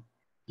them,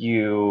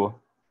 you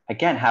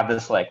again have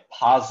this like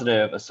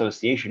positive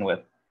association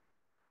with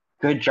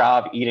good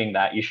job eating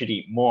that. You should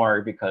eat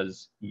more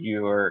because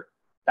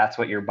that's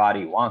what your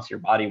body wants. Your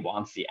body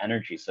wants the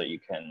energy so you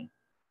can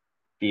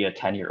be a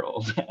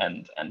 10-year-old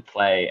and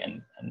play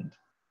and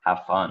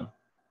have fun.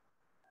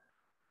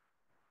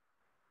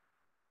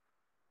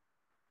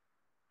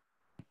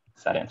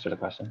 Does that answer the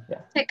question?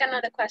 Yeah. Take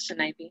another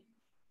question, Ivy.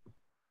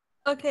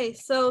 Okay,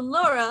 so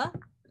Laura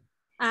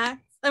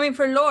asks,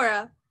 for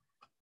Laura,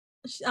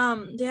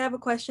 they have a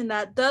question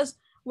that does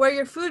where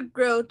your food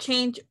grow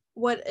change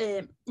what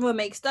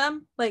makes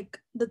them, like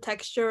the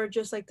texture or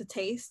just like the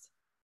taste?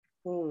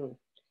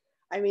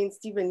 I mean,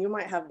 Stephen, you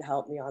might have to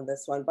help me on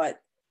this one,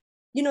 but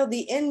you know,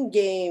 the end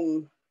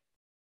game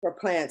for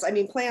plants, I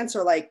mean, plants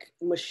are like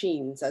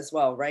machines as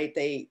well, right?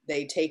 They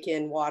take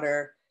in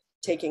water,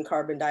 take in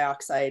carbon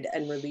dioxide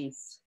and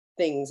release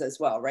things as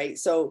well, right?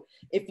 So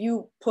if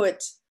you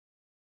put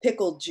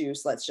pickled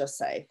juice, let's just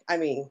say, I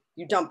mean,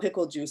 you dump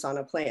pickled juice on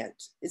a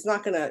plant, it's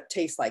not going to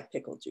taste like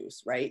pickled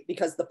juice, right?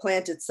 Because the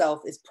plant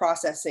itself is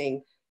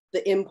processing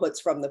the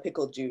inputs from the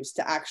pickled juice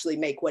to actually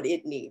make what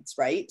it needs,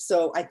 right?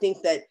 So I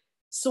think that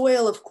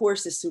soil, of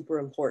course, is super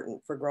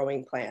important for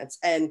growing plants,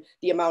 and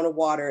the amount of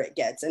water it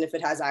gets, and if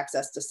it has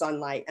access to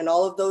sunlight and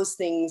all of those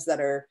things that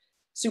are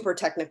super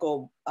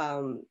technical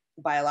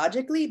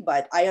biologically.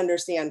 But I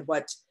understand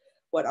what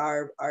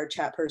our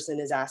chat person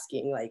is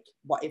asking, like,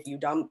 what if you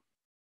dump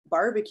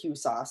barbecue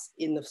sauce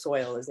in the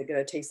soil, is it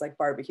going to taste like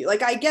barbecue?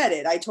 Like, I get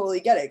it, I totally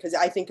get it, because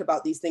I think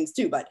about these things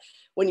too. But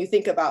when you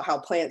think about how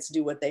plants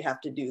do what they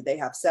have to do, they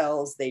have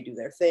cells, they do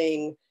their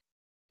thing,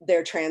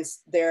 they're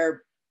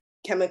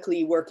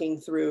chemically working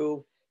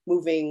through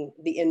moving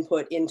the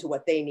input into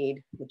what they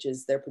need, which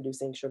is they're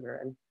producing sugar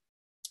and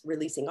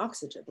releasing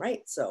oxygen,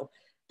 right? So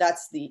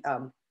that's the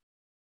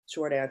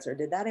short answer.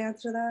 Did that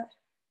answer that?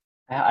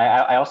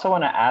 I also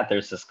want to add,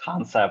 there's this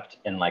concept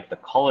in like the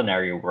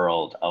culinary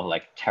world of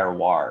like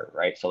terroir,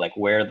 right? So like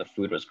where the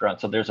food was grown.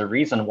 So there's a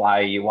reason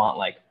why you want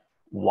like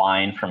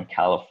wine from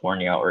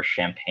California or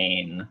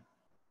champagne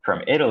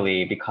from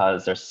Italy,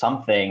 because there's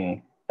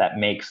something that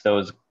makes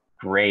those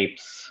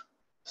grapes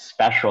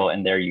special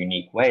in their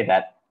unique way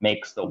that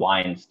makes the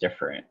wines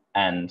different.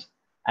 And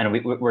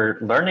we're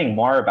learning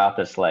more about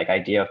this like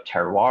idea of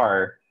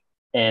terroir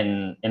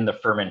in the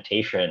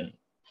fermentation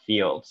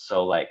field.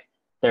 So like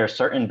there are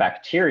certain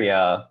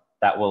bacteria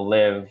that will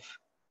live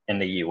in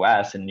the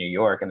US and New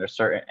York, and there's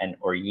certain,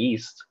 or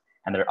yeast,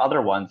 and there are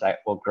other ones that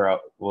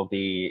will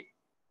be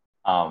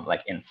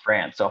like in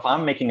France. So if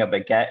I'm making a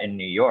baguette in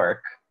New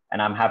York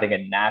and I'm having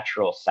a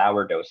natural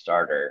sourdough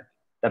starter,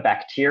 the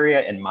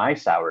bacteria in my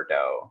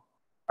sourdough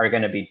are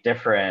going to be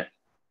different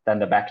than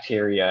the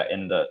bacteria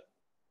in the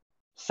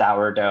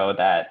sourdough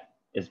that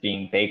is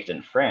being baked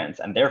in France.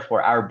 And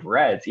therefore our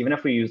breads, even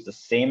if we use the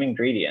same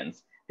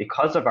ingredients,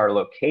 because of our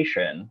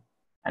location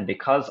and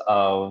because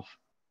of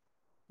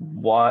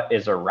what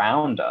is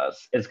around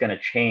us, is going to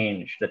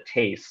change the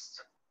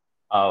taste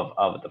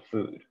of the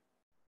food.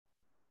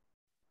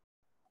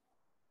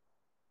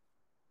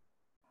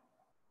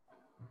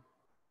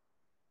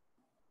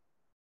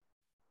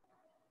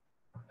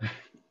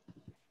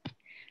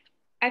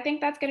 I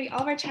think that's going to be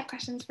all of our chat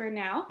questions for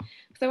now.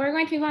 So we're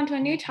going to move on to a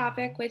new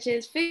topic, which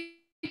is food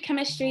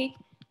chemistry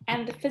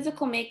and the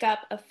physical makeup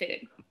of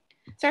food.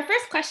 So our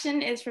first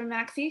question is from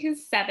Maxie,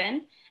 who's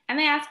 7, and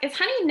they ask, is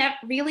honey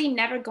really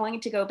never going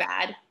to go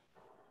bad?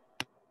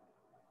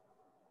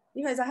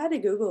 You guys, I had to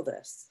Google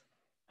this.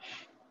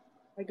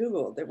 I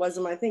Googled, it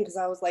wasn't my thing, because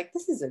I was like,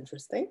 this is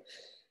interesting.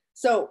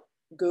 So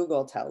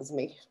Google tells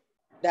me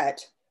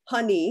that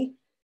honey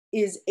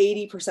is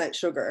 80%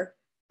 sugar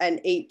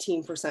and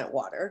 18%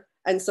 water.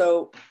 And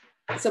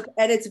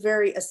and it's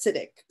very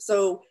acidic.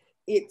 So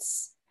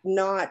it's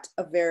not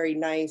a very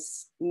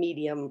nice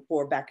medium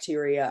for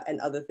bacteria and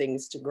other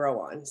things to grow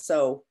on.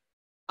 So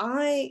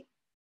I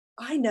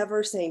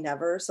never say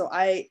never. So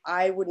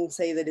I wouldn't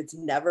say that it's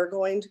never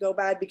going to go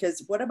bad,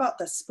 because what about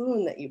the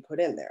spoon that you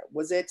put in there?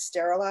 Was it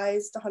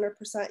sterilized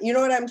 100%? You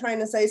know what I'm trying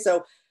to say?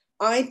 So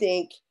I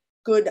think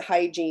good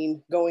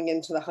hygiene going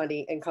into the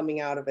honey and coming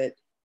out of it,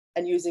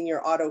 and using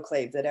your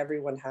autoclave that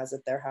everyone has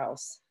at their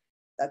house.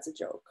 That's a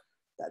joke.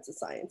 That's a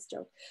science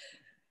joke.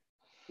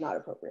 Not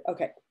appropriate.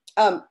 Okay.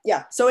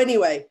 Yeah. So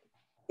anyway,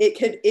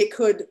 it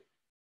could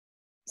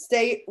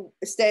stay.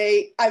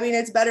 I mean,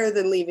 it's better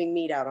than leaving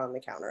meat out on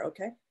the counter.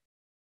 Okay.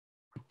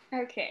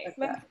 Okay.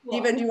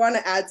 Steven, do you want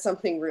to add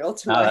something real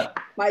to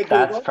my Google?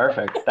 That's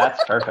perfect.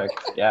 That's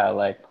perfect. Yeah.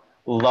 Like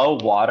low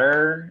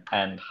water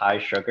and high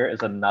sugar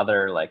is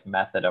another like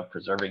method of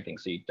preserving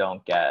things, so you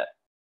don't get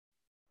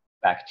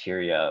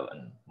bacteria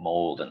and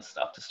mold and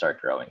stuff to start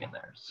growing in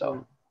there.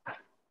 So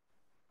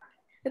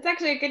that's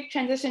actually a good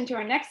transition to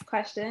our next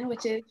question,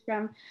 which is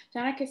from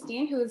Jana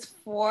Christine, who is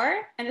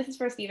 4, and this is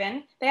for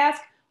Stephen. They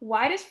ask,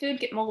 why does food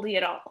get moldy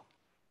at all?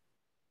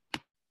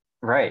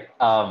 Right.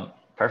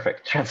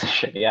 Perfect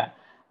transition. Yeah.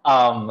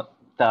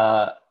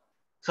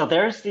 So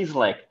there's these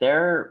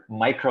there are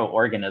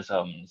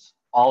microorganisms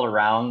all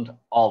around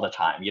all the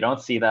time. You don't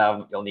see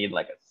them. You'll need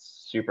like a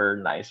super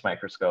nice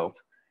microscope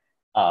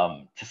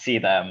to see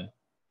them.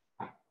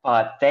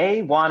 but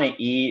they want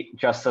to eat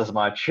just as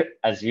much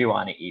as you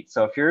want to eat.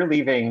 So if you're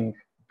leaving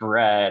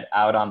bread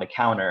out on the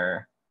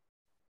counter,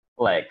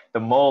 like the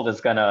mold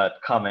is gonna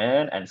come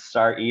in and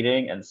start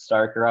eating and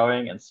start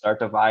growing and start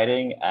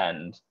dividing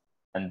and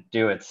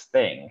do its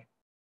thing.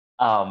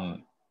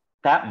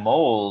 That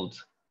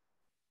mold,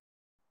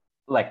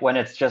 like when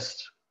it's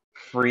just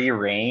free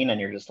reign and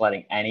you're just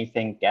letting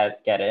anything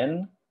get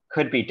in,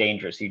 could be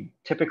dangerous. You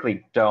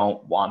typically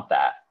don't want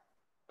that.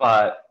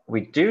 But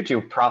we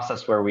do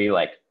process where we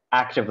like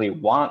actively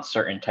want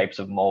certain types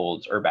of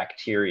molds or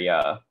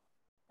bacteria.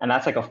 And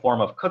that's like a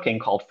form of cooking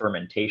called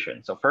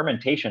fermentation. So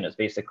fermentation is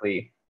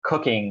basically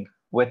cooking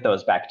with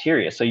those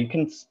bacteria. So you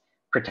can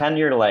pretend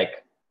you're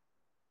like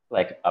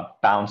a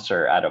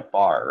bouncer at a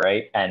bar,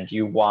 right? And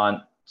you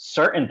want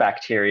certain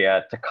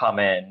bacteria to come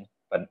in,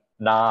 but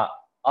not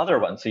other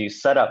ones. So you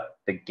set up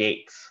the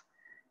gates,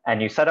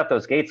 and you set up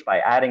those gates by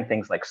adding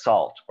things like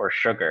salt or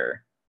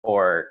sugar,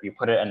 or you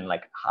put it in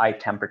like high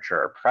temperature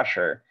or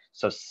pressure.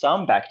 So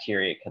some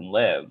bacteria can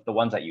live, the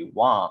ones that you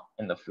want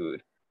in the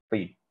food, but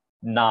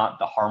not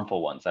the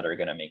harmful ones that are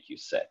going to make you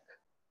sick.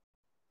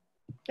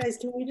 Guys,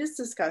 can we just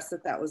discuss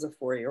that that was a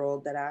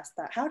 4-year-old that asked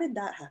that? How did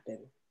that happen?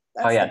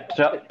 Oh yeah,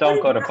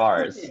 don't go to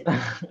bars.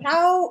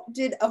 How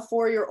did a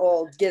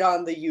 4-year-old get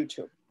on the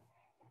YouTube?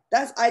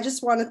 I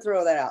just want to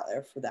throw that out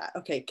there for that.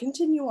 Okay,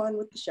 continue on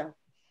with the show.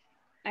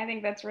 I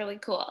think that's really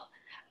cool.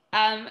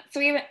 So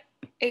we have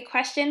a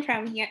question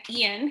from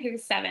Ian,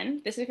 who's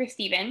 7. This is for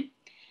Stephen.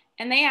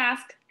 And they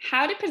ask,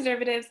 how do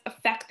preservatives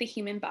affect the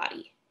human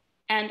body?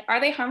 And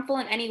are they harmful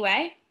in any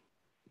way?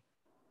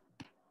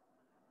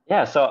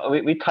 Yeah, so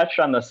we touched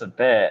on this a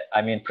bit.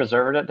 I mean,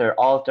 there are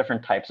all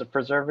different types of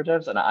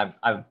preservatives, and I'm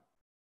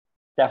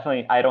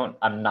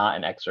not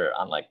an expert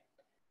on like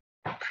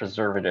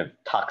preservative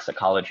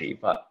toxicology,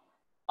 but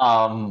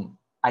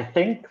I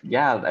think,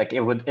 yeah, like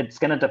it's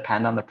going to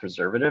depend on the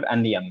preservative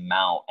and the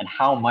amount and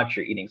how much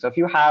you're eating. So if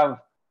you have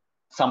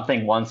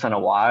something once in a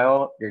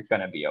while, you're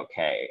going to be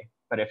okay.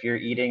 But if you're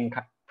eating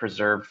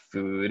preserved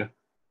food,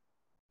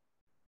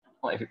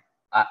 well,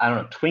 I don't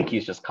know,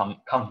 Twinkies just come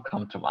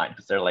to mind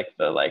because they're like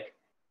the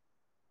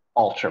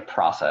ultra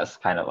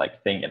processed kind of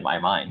like thing in my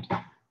mind,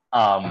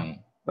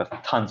 with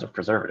tons of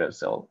preservatives.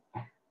 So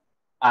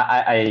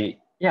I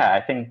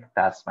think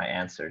that's my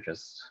answer.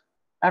 Just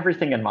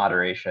everything in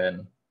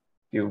moderation.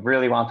 If you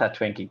really want that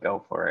Twinkie,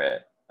 go for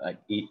it. Like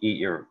eat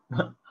your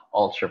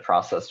ultra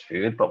processed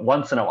food, but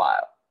once in a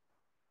while,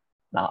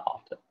 not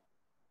often.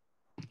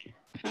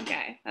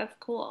 Okay, that's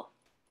cool.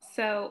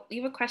 So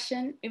we have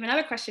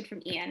another question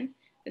from Ian.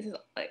 This is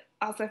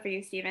also for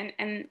you, Stephen.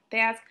 And they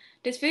ask,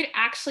 does food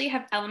actually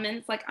have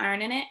elements like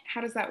iron in it? How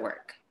does that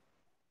work?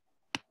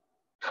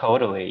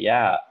 Totally,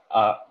 yeah.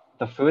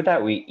 The food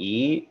that we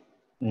eat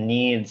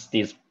needs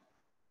these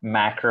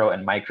macro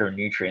and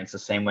micronutrients the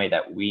same way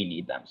that we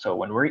need them. So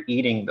when we're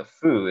eating the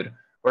food,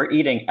 we're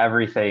eating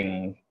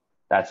everything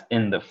that's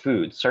in the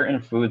food.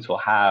 Certain foods will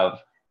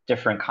have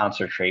different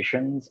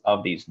concentrations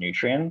of these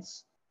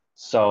nutrients.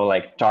 So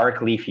like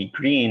dark leafy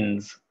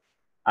greens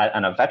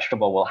and a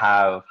vegetable will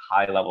have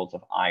high levels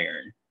of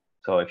iron.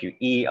 So if you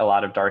eat a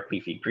lot of dark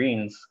leafy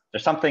greens,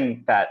 there's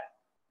something that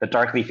the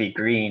dark leafy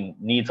green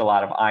needs a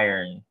lot of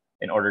iron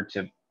in order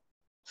to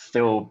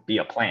still be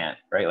a plant,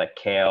 right? Like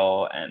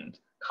kale and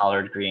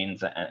collard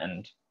greens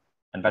and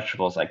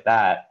vegetables like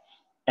that.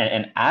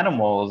 And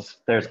animals,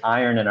 there's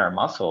iron in our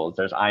muscles,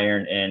 there's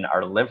iron in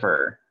our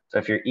liver. So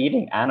if you're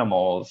eating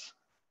animals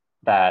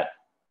that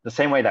the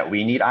same way that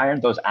we need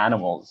iron, those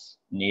animals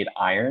need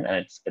iron, and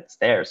it's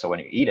there. So when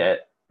you eat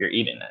it, you're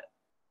eating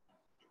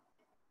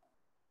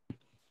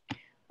it.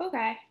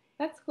 Okay,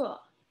 that's cool.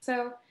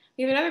 So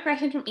we have another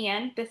question from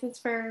Ian. This is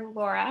for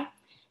Laura.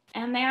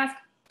 And they ask,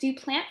 do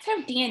plants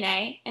have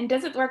DNA, and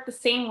does it work the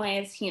same way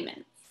as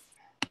humans?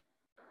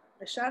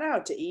 A shout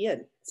out to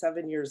Ian,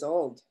 7 years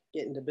old,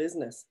 getting to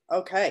business.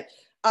 Okay.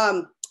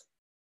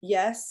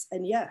 Yes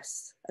and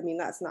yes. I mean,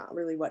 that's not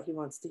really what he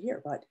wants to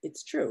hear, but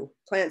it's true.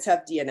 Plants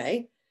have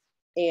DNA,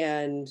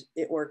 and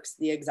it works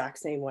the exact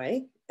same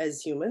way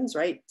as humans,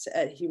 right?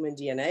 Human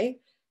DNA.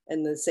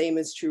 And the same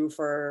is true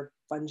for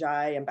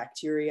fungi and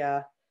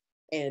bacteria.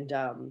 And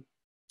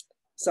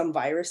some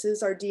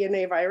viruses are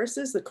DNA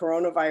viruses. The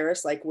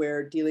coronavirus, like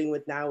we're dealing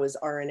with now, is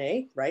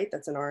RNA, right?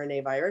 That's an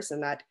RNA virus,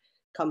 and that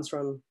comes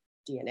from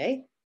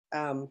DNA.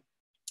 And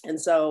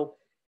so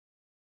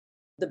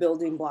the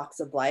building blocks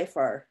of life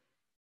are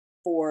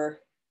 4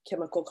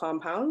 chemical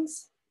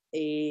compounds,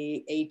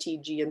 A, T,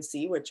 G, and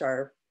C, which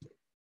are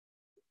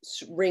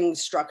ring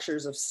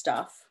structures of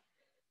stuff.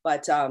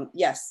 But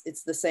yes,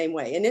 it's the same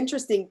way. An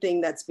interesting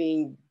thing that's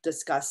being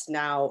discussed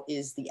now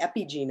is the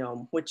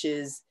epigenome, which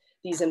is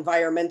these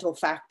environmental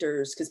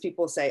factors, because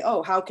people say,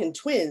 oh, how can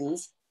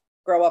twins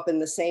grow up in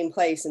the same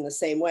place in the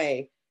same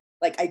way,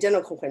 like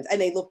identical twins,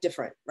 and they look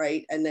different,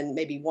 right? And then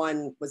maybe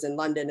one was in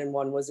London and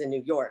one was in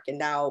New York. And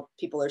now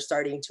people are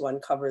starting to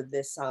uncover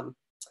this,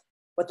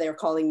 what they're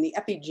calling the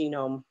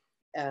epigenome,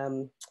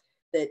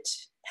 that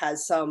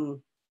has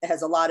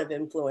a lot of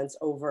influence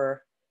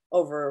over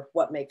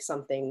what makes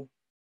something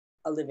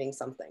a living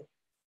something.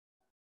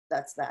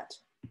 that's that.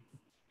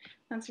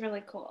 That's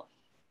really cool.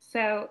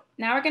 So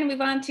now we're going to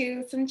move on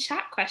to some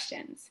chat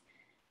questions.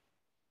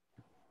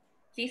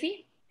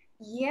 Cece?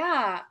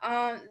 Yeah,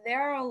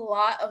 there are a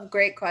lot of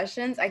great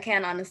questions. I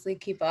can't honestly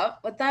keep up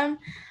with them,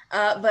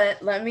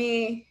 but let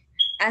me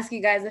ask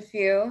you guys a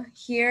few.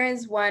 Here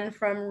is one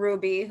from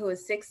Ruby, who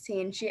is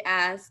 16. She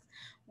asks,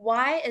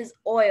 why is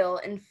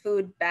oil in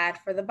food bad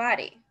for the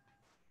body?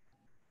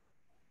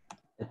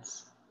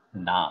 It's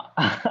not.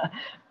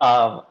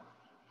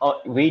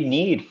 We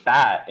need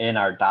fat in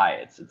our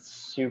diets. It's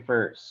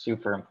super,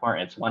 super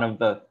important. It's one of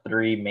the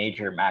 3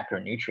 major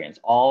macronutrients.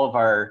 All of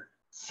our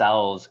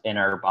cells in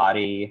our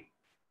body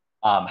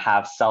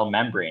have cell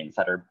membranes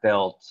that are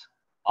built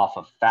off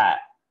of fat.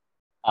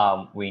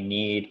 We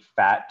need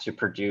fat to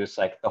produce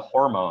like the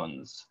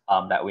hormones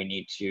that we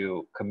need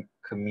to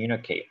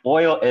communicate.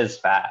 Oil is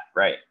fat,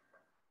 right?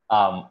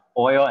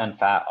 Oil and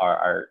fat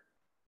are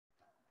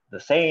the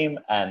same,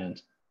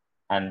 and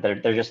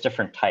they're just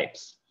different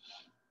types.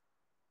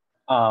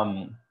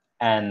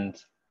 And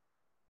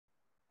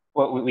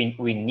what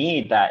we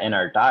need that in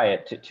our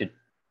diet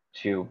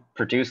to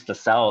produce the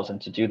cells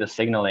and to do the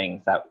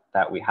signaling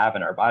that we have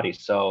in our body.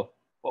 So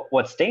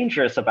what's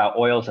dangerous about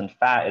oils and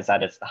fat is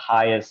that it's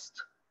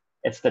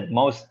the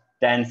most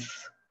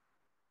dense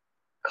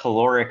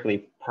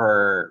calorically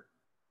per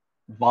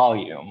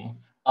volume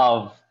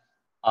of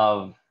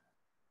the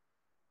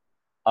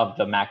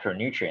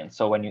macronutrients.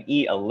 So when you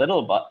eat a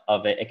little bit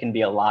of it, it can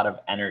be a lot of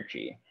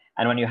energy.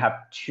 And when you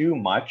have too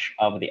much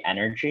of the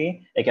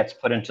energy, it gets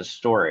put into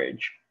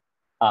storage.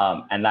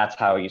 And that's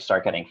how you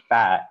start getting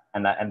fat.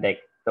 And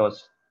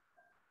those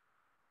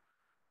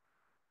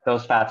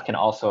fats can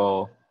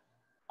also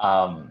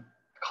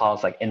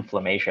cause like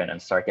inflammation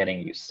and start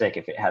getting you sick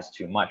if it has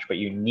too much, but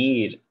you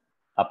need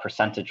a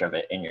percentage of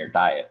it in your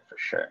diet for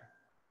sure.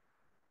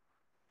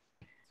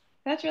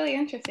 That's really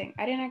interesting.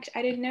 I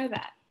didn't know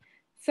that.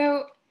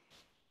 So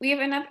we have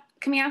enough.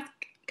 Can we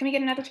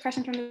get another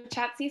question from the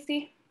chat,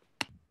 Cece?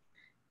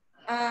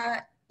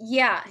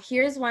 Yeah,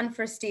 here's one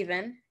for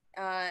Stephen.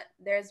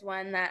 There's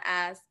one that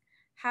asks,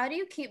 how do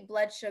you keep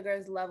blood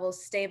sugars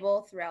levels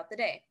stable throughout the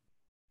day?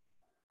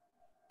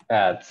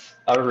 That's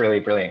a really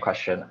brilliant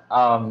question.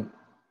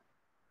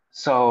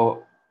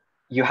 So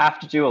you have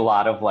to do a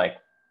lot of like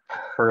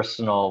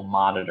personal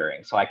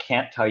monitoring. So I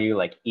can't tell you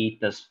like eat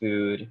this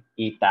food,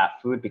 eat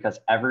that food, because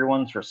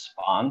everyone's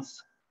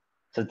response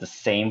to the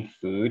same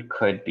food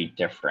could be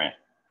different.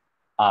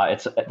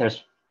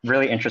 There's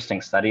really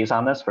interesting studies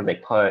on this where they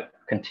put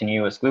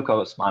continuous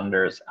glucose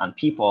monitors on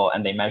people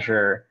and they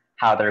measure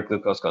how their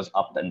glucose goes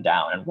up and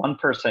down. And one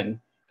person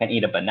can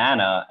eat a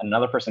banana,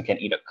 another person can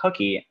eat a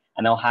cookie,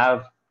 and they'll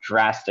have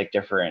drastic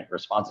different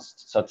responses.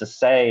 So to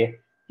say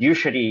you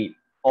should eat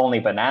only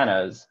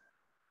bananas,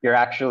 you're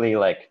actually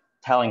like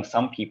telling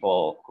some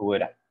people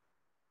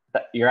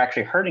that you're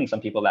actually hurting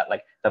some people that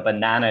like the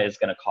banana is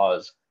going to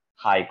cause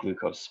high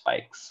glucose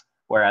spikes,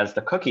 whereas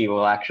the cookie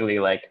will actually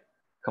like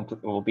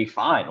will be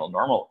fine.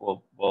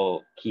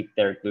 Will keep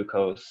their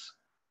glucose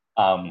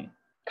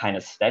kind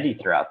of steady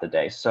throughout the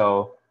day.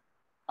 So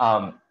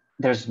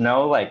there's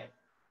no like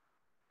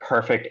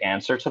perfect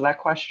answer to that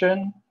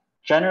question.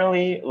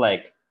 Generally,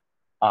 like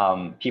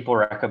people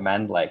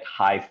recommend like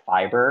high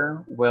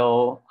fibered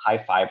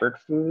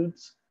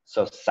foods.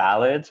 So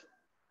salads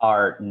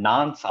are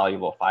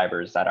non-soluble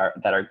fibers that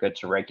are good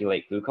to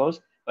regulate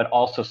glucose, but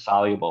also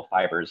soluble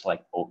fibers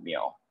like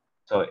oatmeal.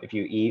 So if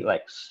you eat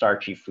like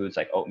starchy foods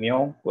like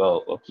oatmeal,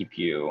 will keep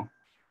you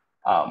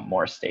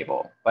more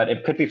stable. But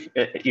it could be,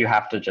 you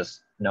have to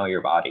just know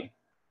your body.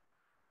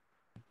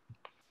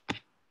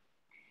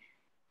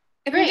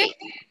 If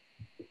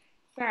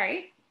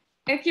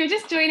you're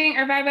just joining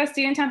our BioBus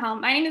Student Town Hall,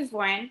 my name is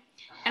Lauren,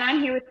 and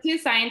I'm here with 2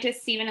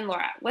 scientists, Stephen and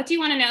Laura. What do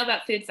you want to know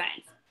about food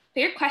science?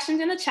 Put your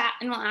questions in the chat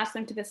and we'll ask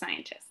them to the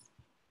scientists.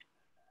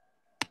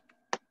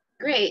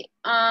 Great.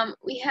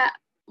 We have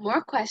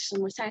more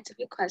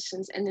scientific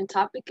questions, and the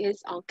topic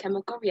is on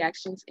chemical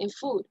reactions in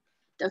food.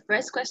 The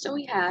first question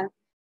we have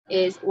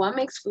is, what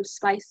makes food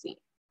spicy?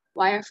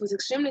 Why are foods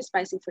extremely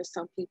spicy for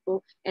some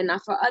people and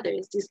not for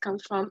others? This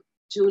comes from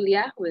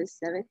Julia, who is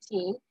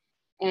 17,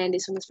 and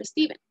this one is for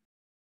Stephen.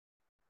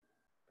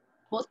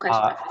 Both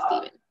questions are for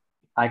Stephen.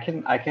 I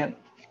can,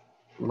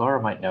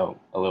 Laura might know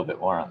a little bit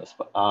more on this,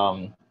 but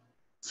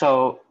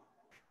so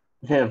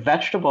the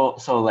vegetable,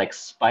 so like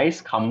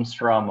spice comes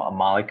from a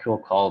molecule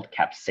called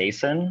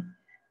capsaicin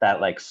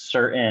that like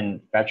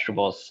certain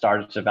vegetables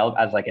started to develop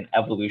as like an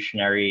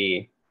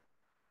evolutionary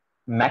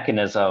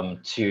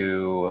mechanism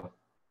to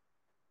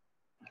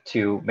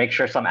make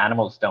sure some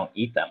animals don't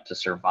eat them to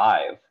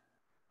survive.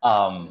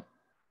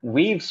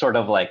 We've sort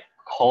of like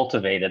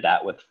cultivated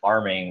that with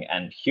farming,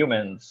 and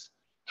humans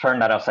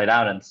turned that upside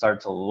down and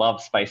started to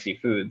love spicy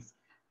foods.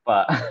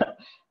 But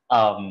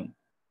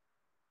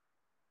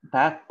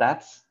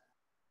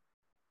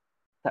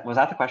was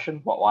that the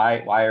question?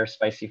 Why are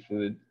spicy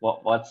food?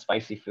 What's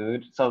spicy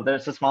food? So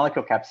there's this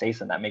molecule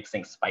capsaicin that makes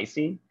things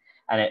spicy,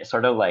 and it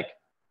sort of like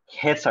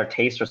hits our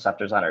taste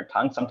receptors on our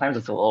tongue. Sometimes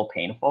it's a little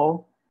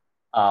painful,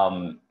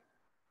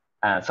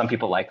 Some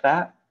people like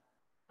that.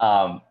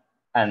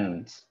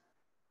 And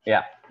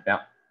yeah,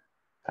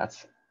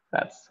 that's.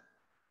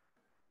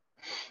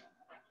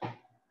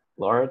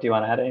 Laura, do you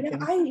want to add anything?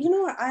 Yeah,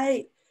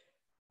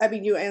 I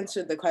mean, you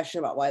answered the question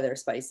about why they're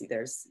spicy.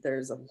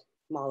 There's a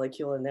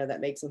molecule in there that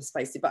makes them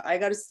spicy. But I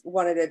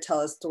wanted to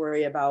tell a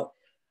story about,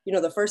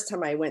 the first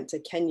time I went to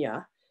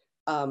Kenya,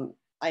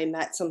 I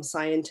met some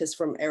scientists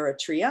from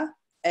Eritrea,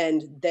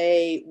 and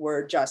they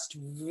were just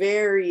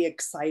very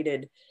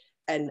excited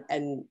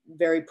and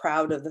very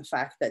proud of the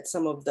fact that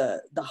some of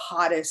the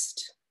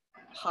hottest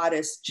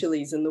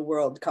chilies in the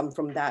world come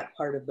from that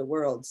part of the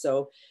world.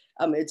 So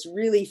it's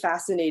really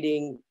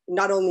fascinating.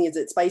 Not only is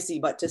it spicy,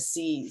 but to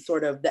see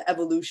sort of the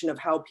evolution of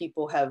how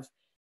people have,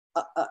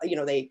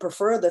 they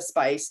prefer the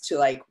spice to,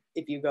 like,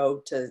 if you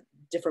go to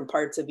different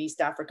parts of East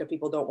Africa,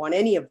 people don't want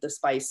any of the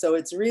spice. So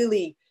it's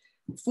really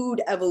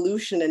food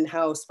evolution, and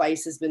how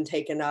spice has been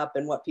taken up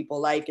and what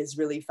people like is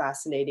really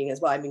fascinating as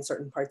well. I mean,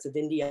 certain parts of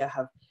India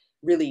have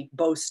really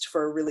boast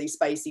for really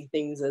spicy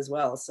things as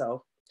well.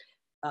 So,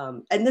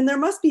 and then there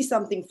must be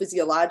something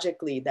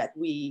physiologically that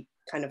we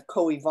kind of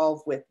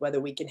co-evolve with,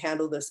 whether we can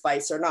handle the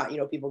spice or not.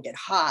 People get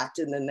hot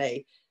and then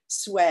they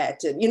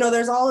sweat, and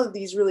there's all of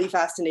these really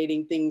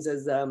fascinating things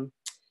as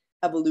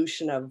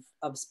evolution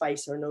of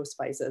spice or no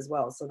spice as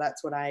well. So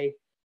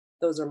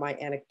those are my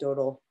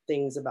anecdotal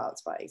things about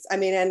spice. I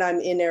mean, and I'm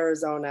in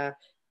Arizona,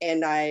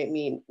 and I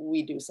mean,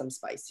 we do some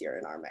spice here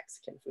in our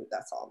Mexican food.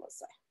 That's all I'm gonna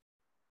say.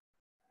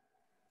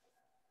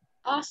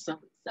 Awesome.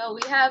 So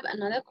we have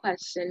another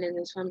question, and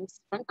this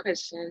one's from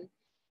Christian,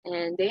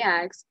 and they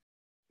ask,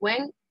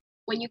 when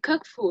you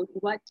cook food,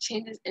 what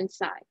changes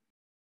inside?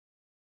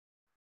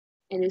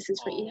 And this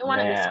is for either one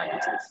of the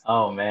scientists.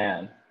 Oh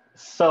man,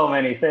 so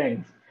many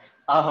things.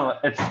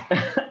 It's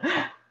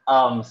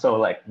so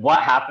like,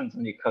 what happens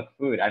when you cook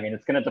food? I mean,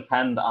 it's going to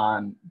depend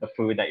on the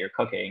food that you're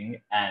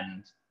cooking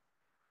and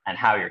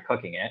how you're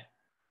cooking it.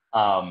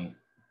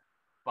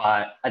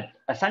 But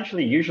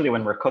essentially, usually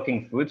when we're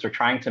cooking foods, we're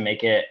trying to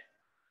make it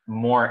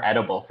more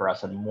edible for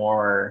us and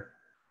more,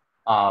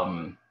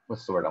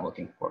 what's the word I'm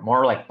looking for?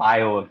 More like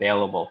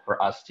bioavailable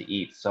for us to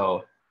eat.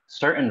 So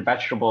certain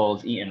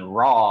vegetables eaten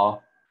raw,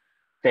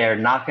 they're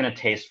not going to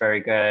taste very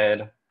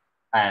good,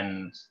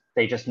 and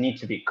they just need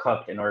to be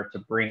cooked in order to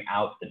bring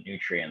out the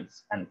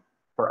nutrients and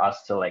for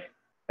us to like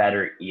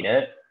better eat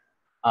it.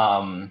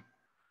 I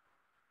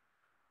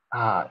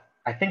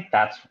think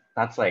that's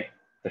like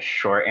the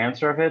short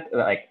answer of it,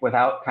 like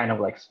without kind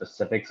of like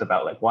specifics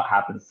about like what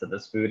happens to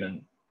this food.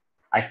 And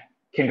I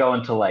can go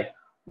into like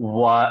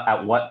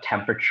at what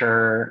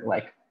temperature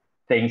like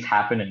things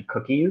happen in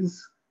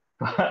cookies,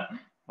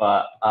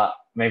 but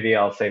maybe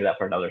I'll save that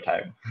for another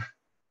time.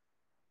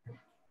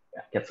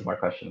 Yeah, get some more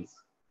questions.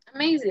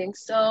 Amazing.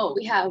 So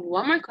we have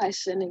one more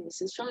question, and this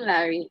is from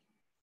Larry,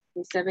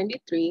 who's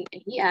 73,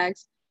 and he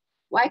asks,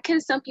 why can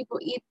some people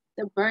eat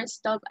the burnt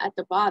stuff at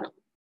the bottom?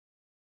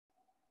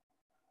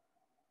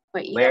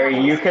 Larry,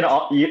 you can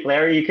also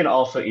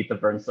eat the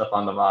burnt stuff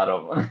on the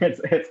bottom.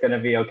 It's gonna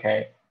be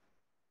okay.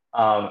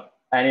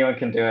 Anyone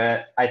can do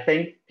it. I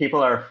think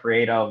people are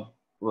afraid of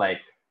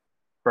like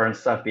burnt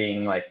stuff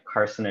being like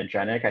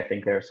carcinogenic. I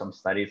think there are some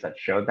studies that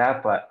showed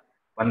that, but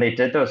when they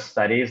did those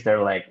studies,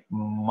 they're like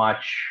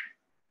much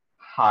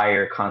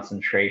higher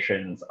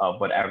concentrations of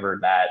whatever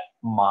that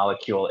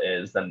molecule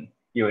is than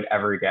you would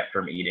ever get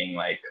from eating.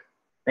 Like,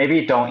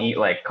 maybe don't eat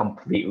like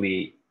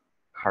completely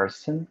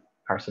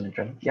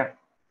carcinogenic. Yeah.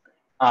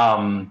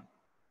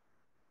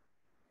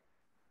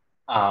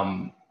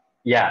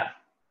 Yeah.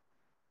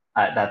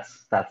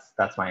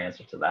 That's my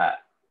answer to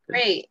that.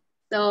 Great.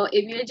 So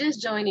if you're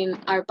just joining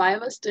our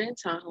BioBus student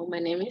town hall, my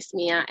name is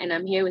Mia, and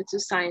I'm here with two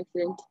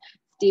scientists,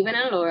 Stephen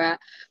and Laura.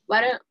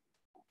 What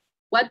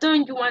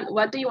do you want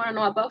to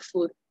know about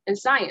food and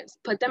science?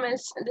 Put them in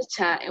the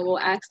chat, and we'll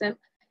ask them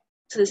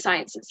to the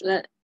scientists.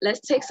 Let's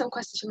take some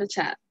questions from the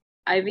chat.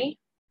 Ivy?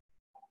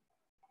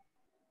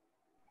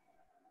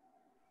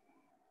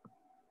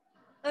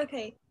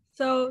 Okay,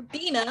 so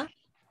Dina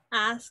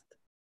asked,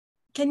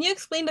 can you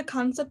explain the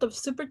concept of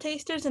super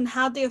tasters and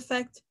how they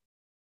affect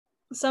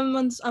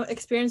someone's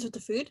experience with the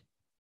food?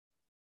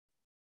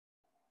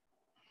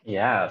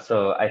 Yeah,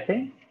 so I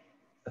think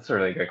that's a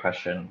really good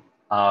question.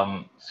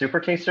 Super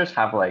tasters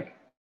have like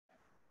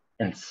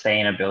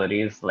insane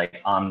abilities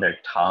like on their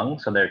tongue.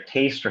 So their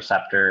taste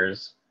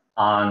receptors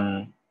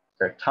on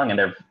their tongue, and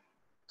their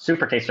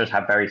super tasters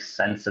have very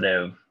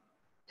sensitive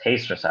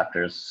taste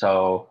receptors.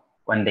 So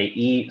when they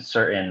eat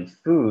certain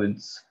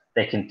foods,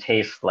 they can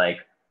taste like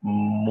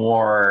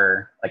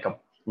more, like a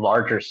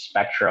larger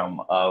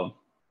spectrum of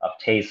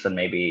taste than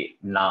maybe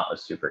not a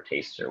super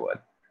taster would.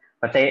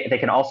 But they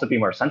can also be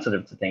more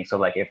sensitive to things. So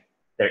like if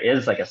there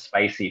is like a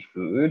spicy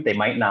food, they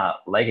might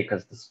not like it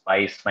because the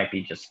spice might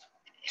be just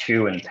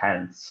too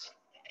intense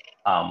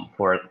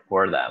for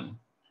them.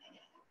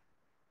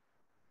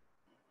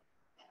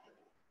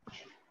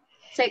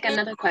 Take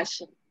another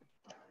question.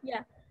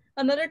 Yeah,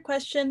 another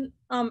question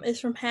is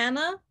from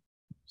Hannah.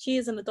 She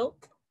is an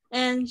adult,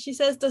 and she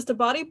says, does the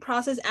body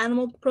process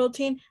animal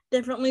protein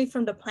differently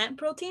from the plant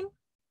protein?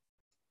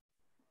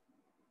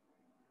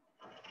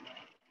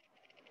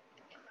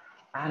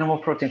 Animal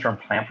protein from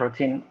plant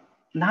protein?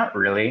 Not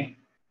really.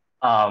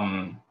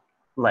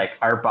 Like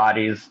our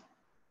bodies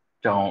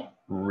don't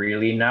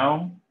really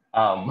know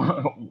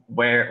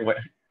where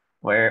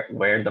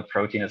the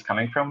protein is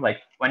coming from. Like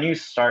when you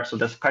start, so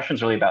this question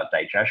is really about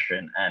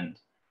digestion, and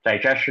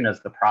digestion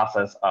is the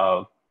process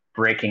of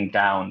breaking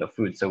down the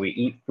food. So we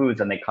eat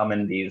foods and they come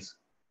in these,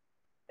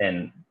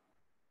 and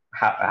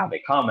how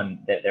they come, and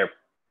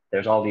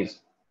there's all these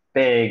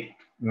big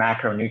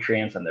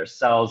macronutrients and there's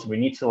cells. We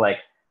need to like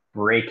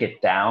break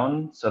it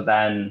down. So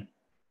then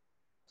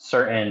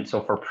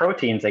so for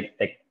proteins,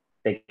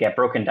 they get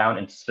broken down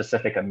into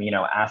specific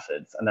amino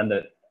acids. And then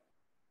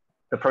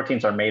the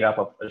proteins are made up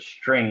of a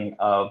string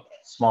of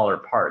smaller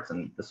parts,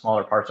 and the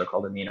smaller parts are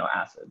called amino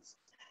acids.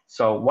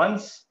 So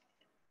once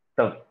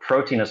the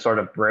protein is sort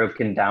of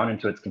broken down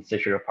into its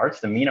constituent parts,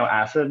 the amino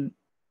acid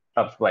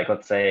of, like,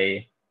 let's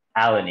say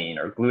alanine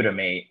or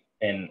glutamate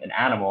in an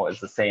animal is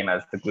the same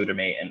as the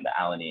glutamate and the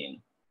alanine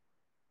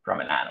from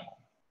an animal.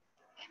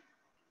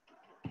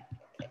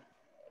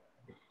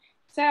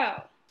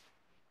 So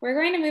we're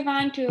going to move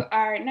on to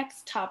our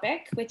next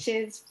topic, which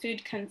is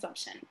food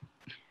consumption.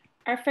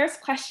 Our first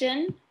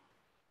question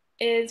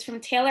is from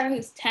Taylor,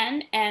 who's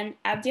 10, and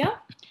Abdil.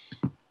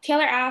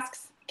 Taylor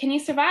asks, can you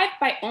survive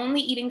by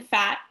only eating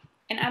fat?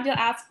 And Abdil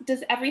asks,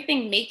 does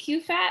everything make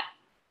you fat?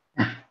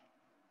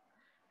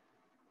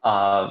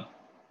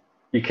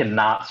 You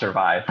cannot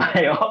survive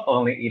by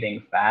only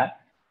eating fat.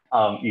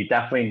 You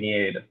definitely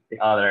need the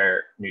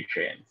other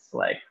nutrients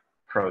like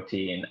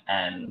protein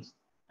and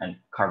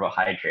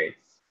carbohydrates,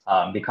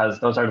 because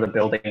those are the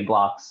building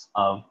blocks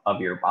of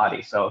your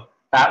body. So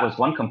fat was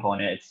one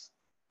component. It's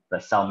the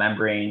cell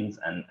membranes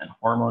and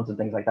hormones and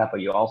things like that,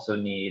 but you also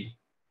need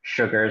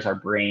sugars. Our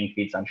brain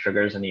feeds on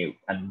sugars,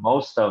 and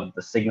most of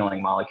the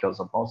signaling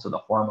molecules of most of the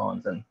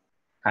hormones and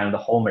kind of the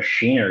whole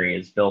machinery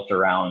is built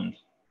around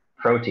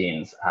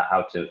proteins,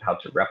 how to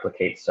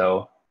replicate.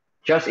 So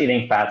just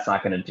eating fat's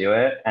not going to do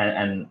it.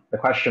 And the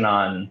question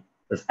on,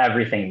 does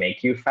everything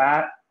make you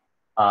fat?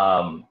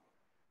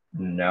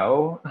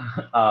 No.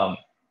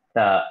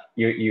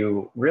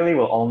 You really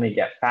will only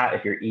get fat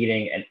if you're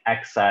eating an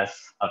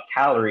excess of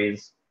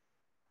calories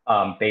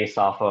based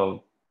off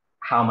of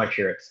how much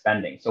you're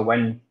expending. So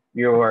when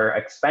you're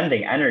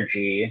expending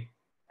energy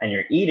and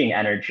you're eating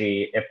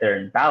energy, if they're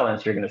in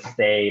balance, you're going to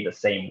stay the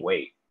same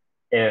weight.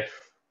 If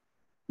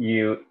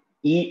you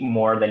eat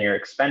more than you're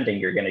expending,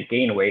 you're going to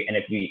gain weight. And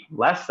if you eat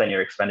less than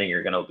you're expending,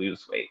 you're going to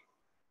lose weight.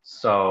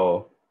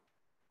 So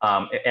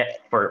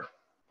for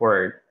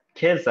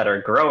kids that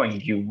are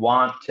growing, you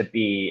want to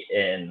be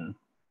in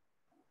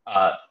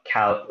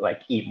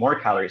eat more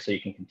calories so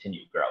you can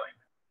continue growing.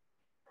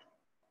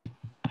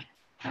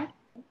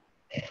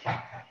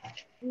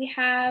 We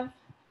have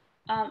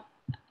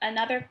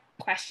another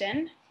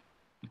question.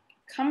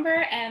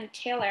 Cumber and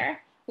Taylor,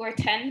 who are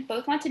 10,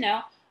 both want to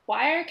know,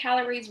 why are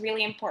calories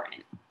really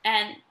important?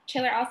 And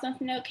Taylor also wants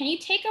to know, can you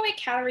take away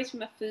calories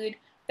from a food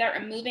without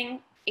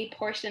removing a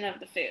portion of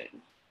the food?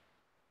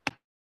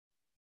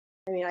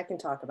 I mean, I can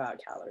talk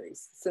about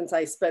calories since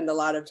I spend a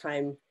lot of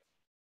time.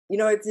 You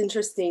know, it's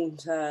interesting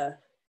to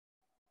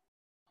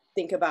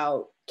think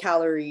about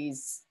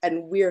calories,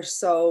 and we're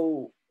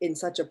so in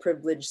such a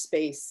privileged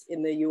space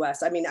in the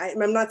US. I mean,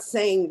 I'm not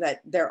saying that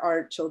there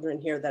aren't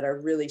children here that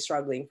are really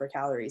struggling for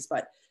calories,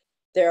 but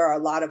there are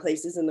a lot of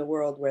places in the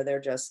world where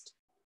there just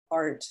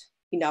aren't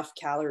enough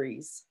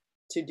calories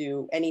to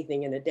do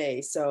anything in a day.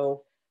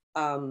 So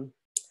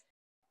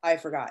I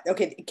forgot.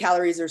 Okay,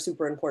 calories are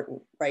super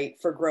important, right,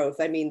 for growth.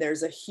 I mean,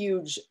 there's a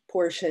huge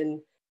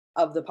portion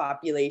of the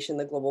population,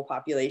 the global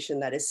population,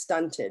 that is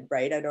stunted,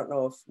 right? I don't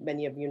know if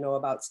many of you know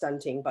about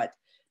stunting, but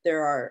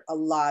there are a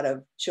lot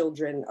of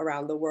children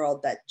around the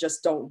world that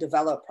just don't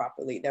develop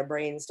properly. Their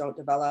brains don't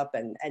develop,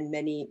 and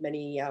many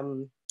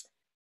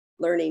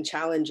learning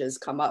challenges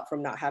come up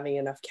from not having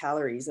enough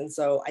calories. And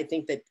so I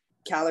think that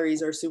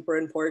calories are super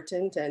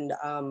important. And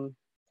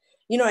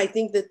you know, I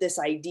think that this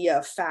idea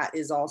of fat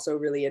is also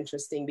really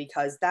interesting,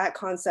 because that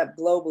concept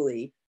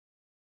globally,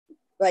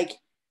 like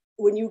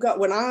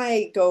when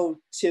I go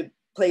to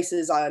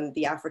places on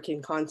the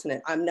African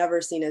continent, I'm never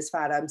seen as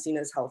fat, I'm seen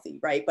as healthy,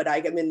 right? But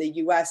I'm in the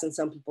US and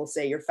some people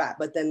say you're fat,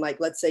 but then, like,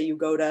 let's say you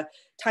go to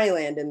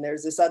Thailand and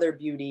there's this other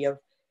beauty of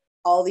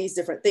all these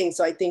different things.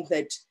 So I think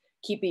that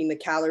keeping the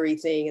calorie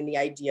thing and the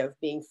idea of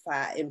being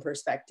fat in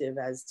perspective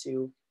as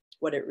to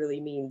what it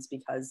really means,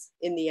 because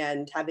in the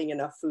end, having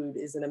enough food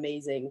is an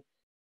amazing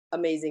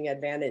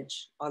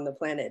advantage on the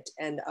planet.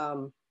 And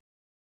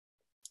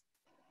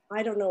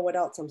I don't know what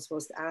else I'm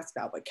supposed to ask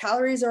about, but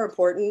calories are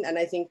important. And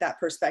I think that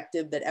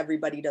perspective that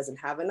everybody doesn't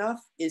have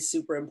enough is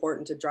super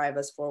important to drive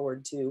us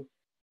forward to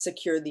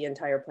secure the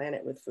entire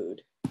planet with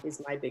food, is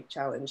my big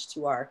challenge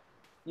to our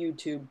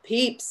YouTube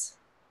peeps.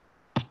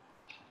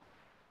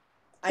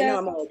 I know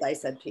I'm old, I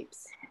said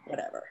peeps,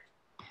 whatever.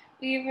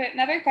 We have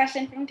another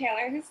question from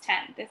Taylor, who's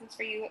 10. This is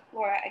for you,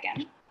 Laura,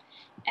 again.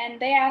 And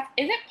they ask,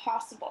 is it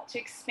possible to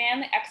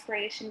expand the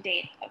expiration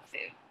date of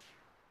food?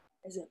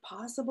 Is it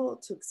possible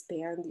to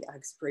expand the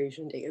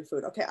expiration date of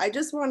food? Okay, I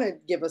just want to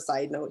give a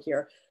side note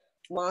here.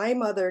 My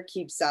mother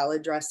keeps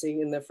salad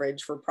dressing in the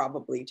fridge for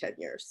probably 10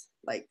 years,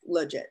 like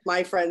legit.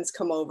 My friends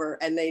come over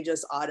and they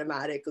just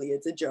automatically,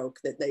 it's a joke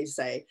that they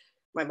say,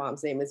 my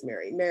mom's name is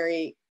Mary.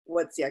 Mary,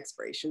 what's the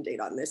expiration date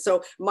on this?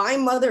 So my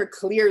mother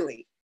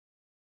clearly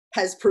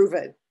has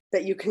proven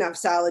that you can have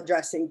salad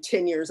dressing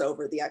 10 years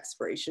over the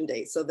expiration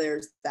date. So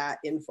there's that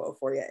info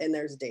for you, and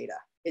there's data.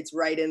 It's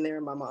right in there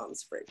in my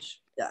mom's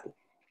fridge. Done.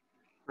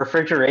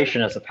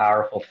 Refrigeration is a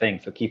powerful thing,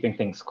 so keeping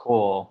things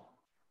cool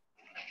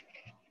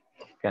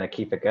is gonna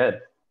keep it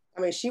good.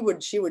 I mean, she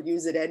would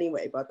use it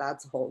anyway, but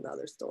that's a whole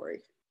nother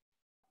story.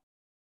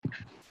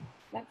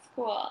 That's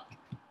cool.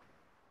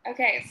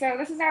 Okay, so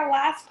this is our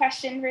last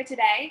question for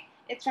today.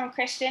 It's from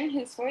Christian,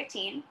 who's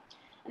 14.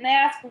 And they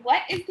ask,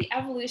 what is the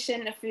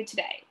evolution of food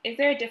today? Is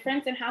there a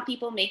difference in how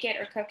people make it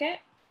or cook it?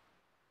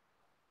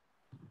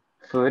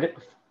 Food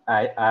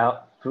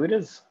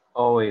is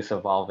always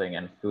evolving,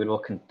 and food will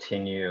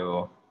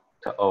continue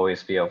to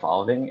always be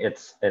evolving.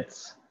 It's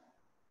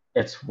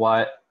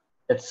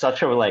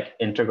such a like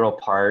integral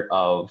part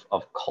of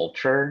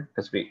culture,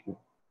 because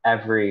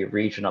every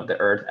region of the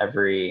earth,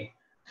 every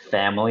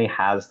family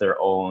has their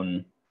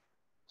own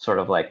sort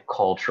of like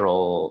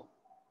cultural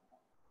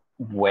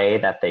way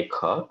that they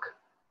cook.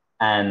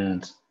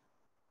 And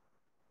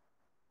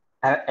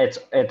it's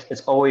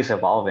always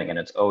evolving and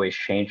it's always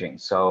changing.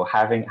 So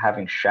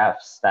having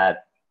chefs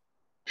that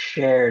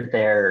share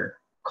their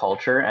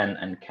culture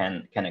and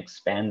can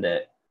expand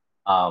it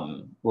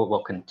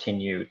will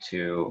continue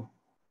to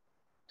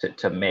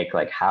make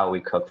like how we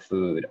cook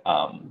food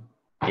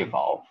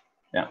evolve.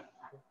 Yeah.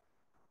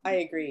 I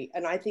agree.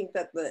 And I think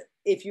that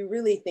if you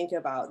really think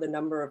about the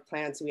number of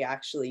plants we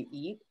actually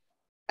eat,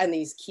 and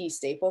these key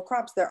staple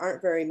crops, there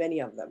aren't very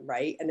many of them,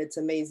 right? And it's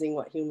amazing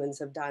what humans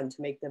have done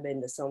to make them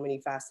into so many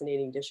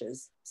fascinating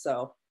dishes.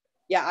 So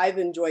yeah, I've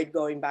enjoyed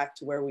going back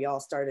to where we all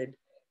started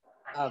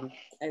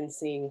and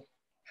seeing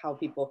how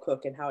people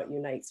cook and how it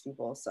unites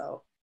people.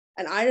 So,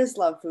 and I just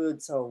love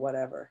food, so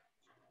whatever.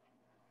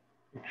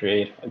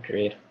 Agreed.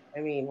 I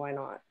mean, why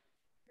not?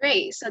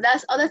 Great, so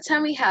that's all the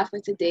time we have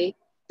for today.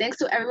 Thanks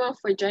to everyone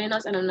for joining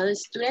us on another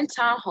student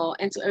town hall,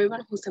 and to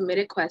everyone who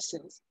submitted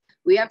questions.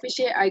 We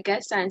appreciate our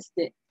guest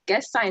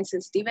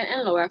scientists, Stephen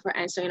and Laura, for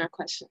answering our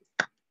questions.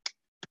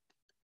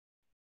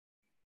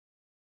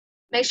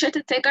 Make sure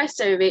to take our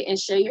survey and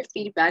share your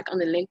feedback on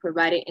the link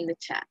provided in the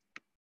chat.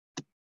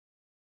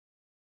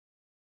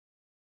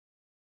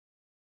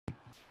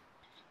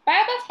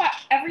 BioBus brought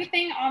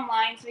everything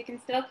online so we can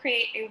still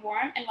create a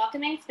warm and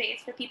welcoming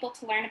space for people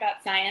to learn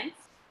about science,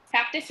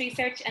 practice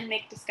research, and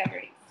make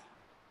discoveries.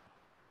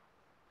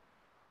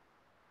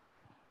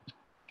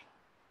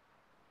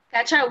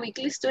 Catch our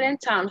weekly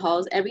student town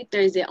halls every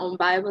Thursday on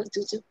BioBus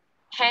to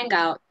hang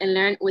out and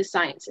learn with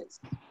scientists.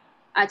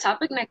 Our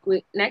topic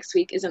next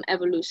week is on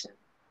evolution.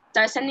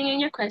 Start sending in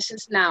your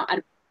questions now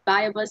at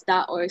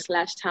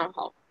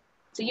biobus.org/townhall.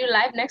 See you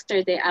live next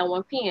Thursday at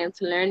 1 p.m.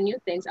 to learn new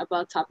things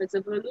about topics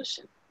of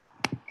evolution.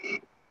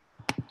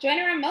 Join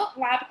a remote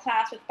lab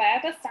class with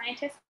BioBus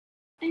scientists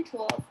and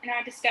tools in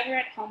our Discover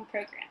at Home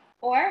program,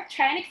 or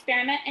try an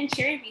experiment and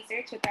share your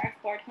research with our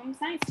Board Home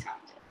Science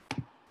challenges.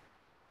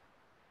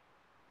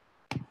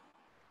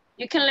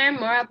 You can learn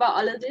more about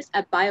all of this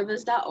at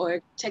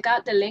biobus.org. Check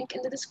out the link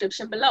in the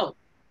description below.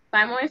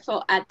 Find more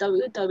info at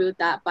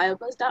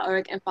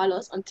www.biobus.org and follow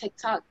us on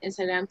TikTok,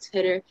 Instagram,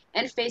 Twitter,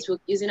 and Facebook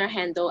using our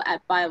handle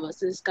at BioBus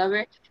to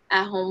discover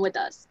at home with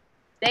us.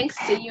 Thanks.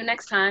 See you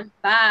next time.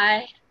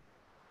 Bye.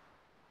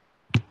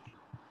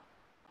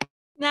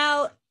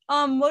 Now,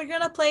 we're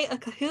gonna play a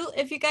Kahoot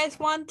if you guys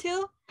want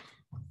to.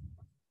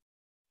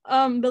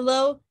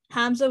 Below,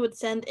 Hamza would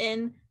send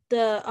in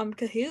the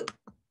Kahoot,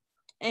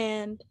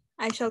 and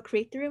I shall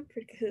create the room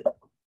for Kahoot.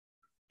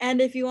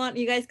 And if you want,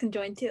 you guys can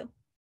join too.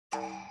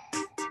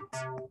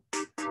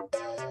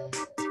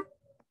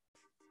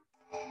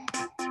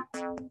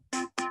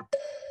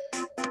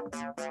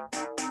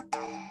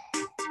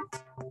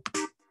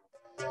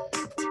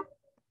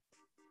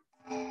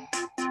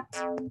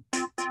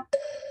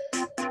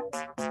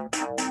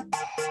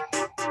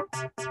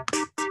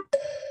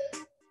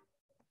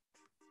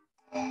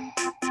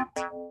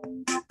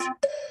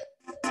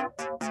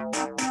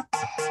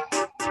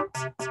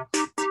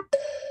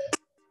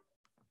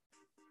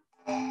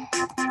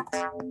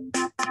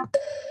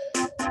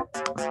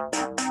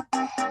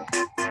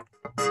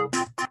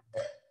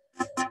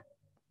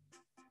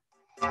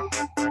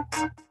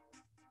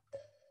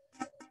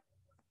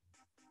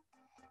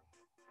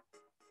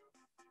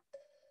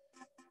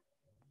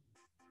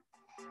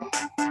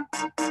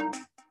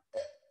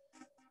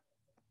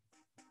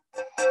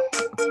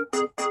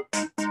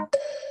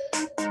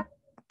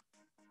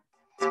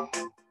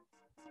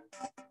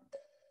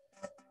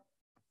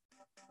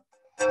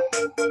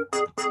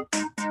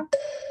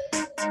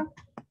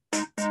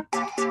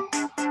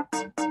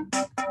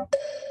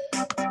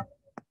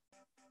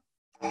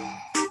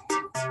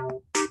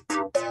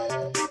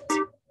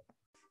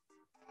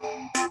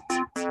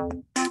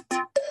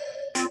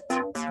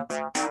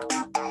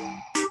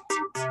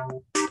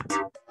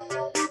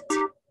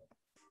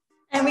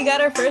 And we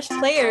got our first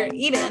player,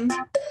 Eden.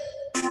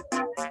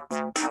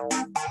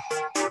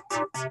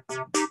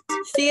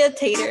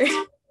 Ceatator.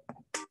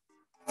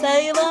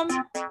 Cellulum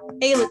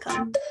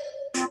aelicum.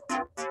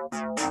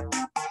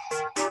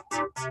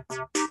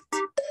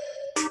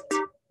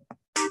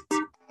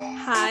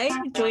 Hi,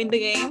 join the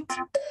game,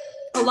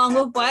 along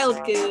with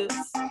Wild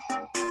Goose.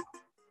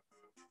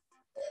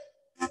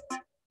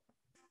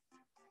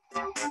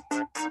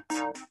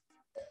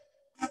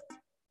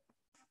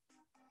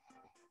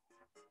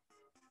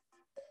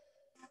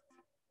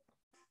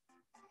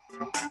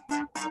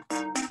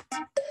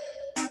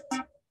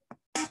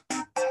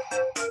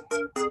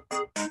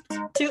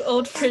 Too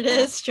old for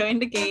this, join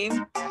the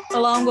game,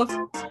 along with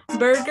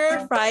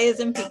burger,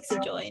 fries, and pizza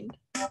joined.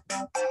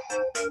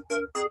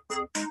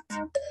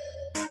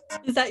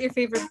 Is that your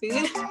favorite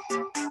food?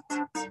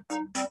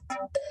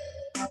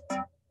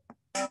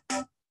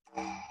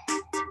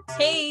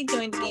 Hey,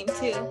 join the game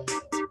too,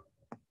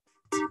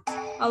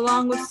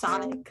 along with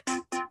Sonic.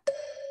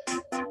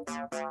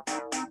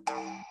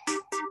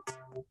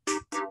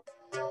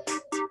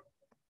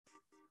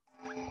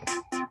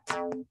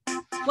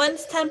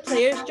 Once 10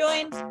 players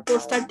join, we'll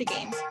start the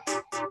game.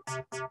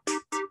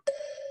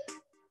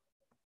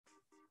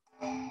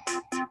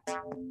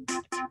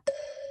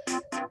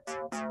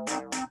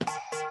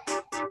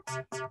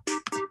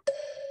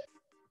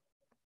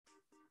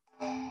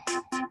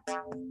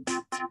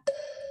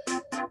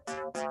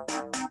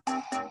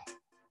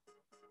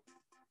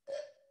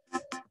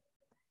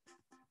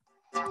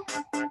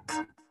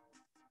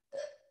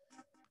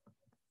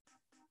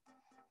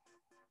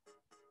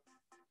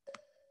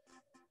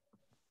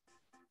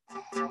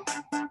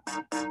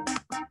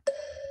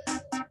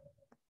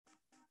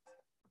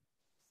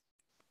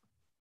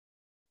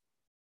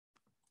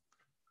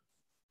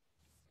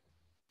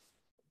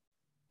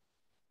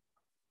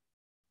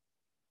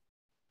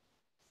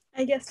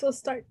 I guess we'll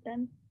start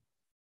then.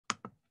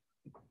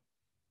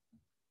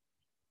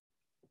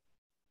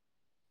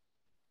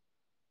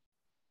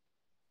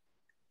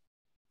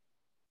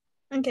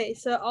 Okay,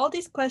 so all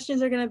these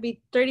questions are going to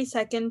be 30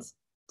 seconds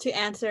to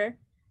answer,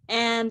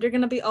 and they're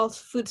going to be all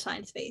food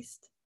science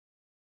based.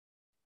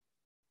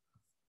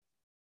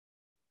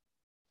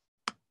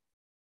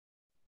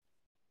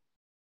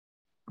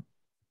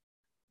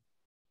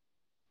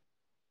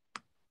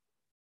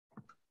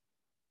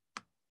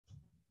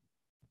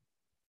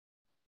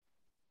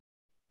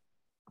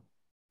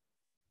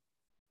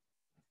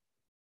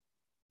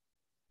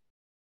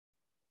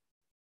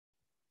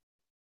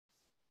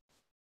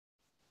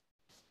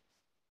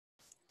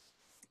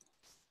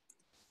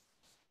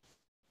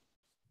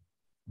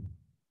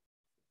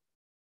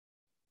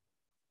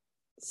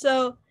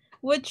 So,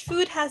 which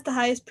food has the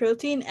highest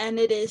protein? And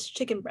it is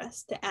chicken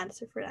breast to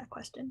answer for that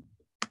question.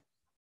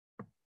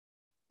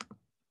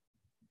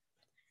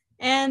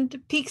 And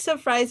pizza,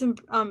 fries,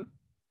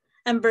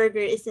 and burger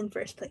is in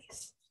first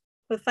place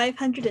with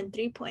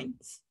 503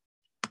 points.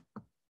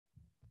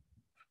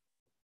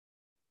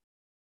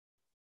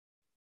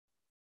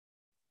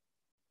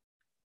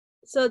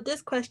 So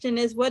this question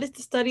is, what is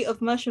the study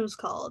of mushrooms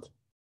called?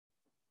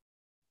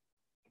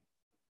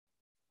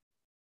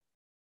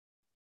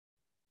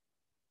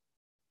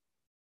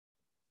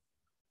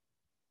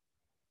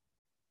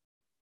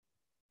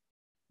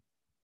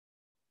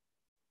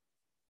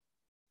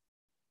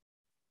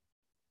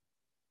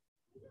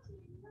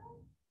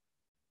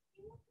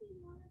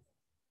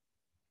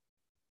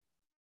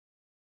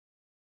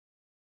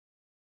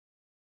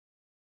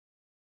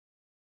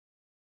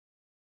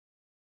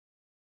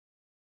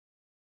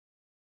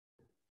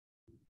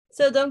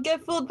 So don't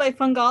get fooled by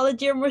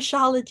fungology or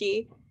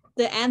mushology.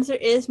 The answer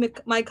is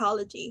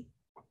mycology.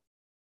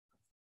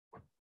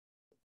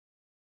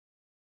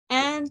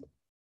 And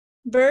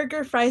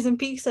burger, fries, and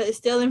pizza is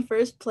still in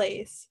first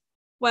place,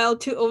 while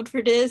Too Old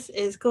for This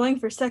is going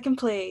for second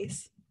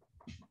place.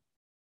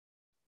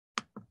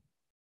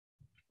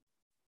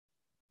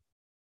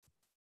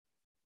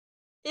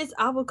 Is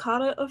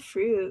avocado a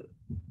fruit?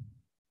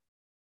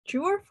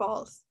 True or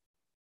false?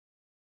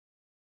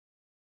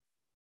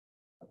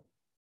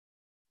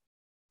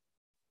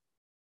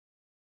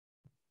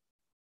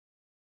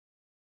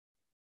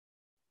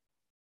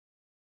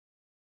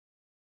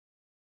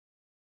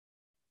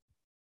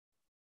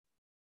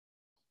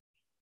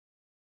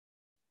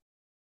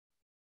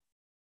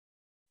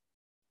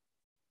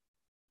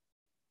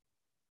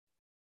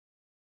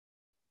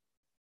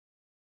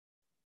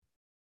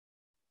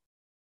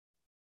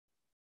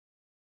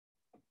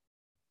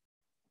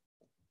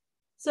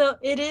 So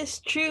it is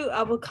true,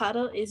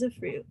 avocado is a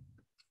fruit.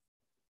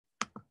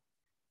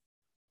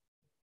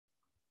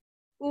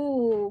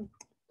 Ooh,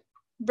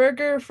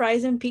 burger,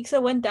 fries, and pizza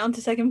went down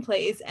to second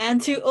place,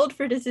 and Too Old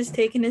for This is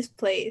taking his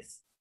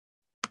place.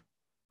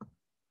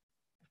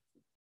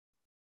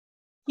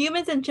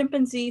 Humans and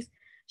chimpanzees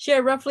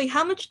share roughly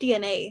how much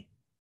DNA?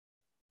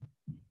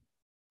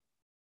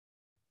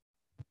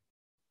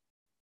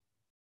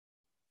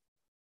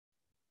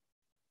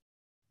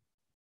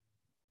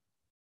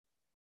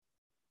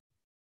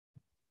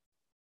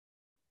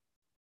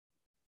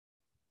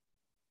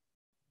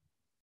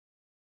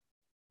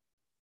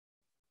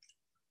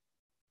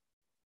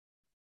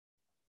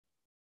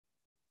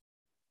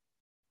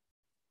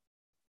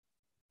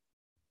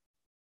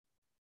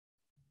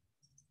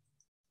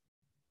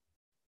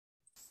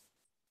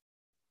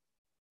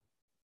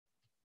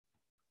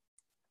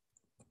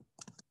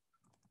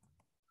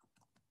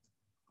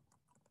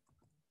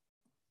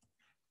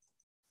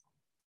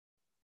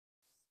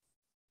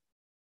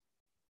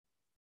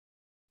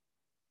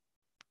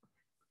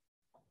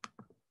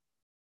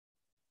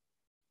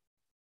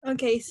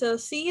 Okay, so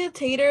See Ya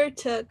Tater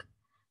took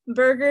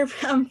burger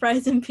from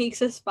fries and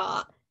pizza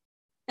spot.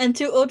 And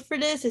too old for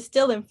this is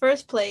still in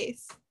first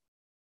place.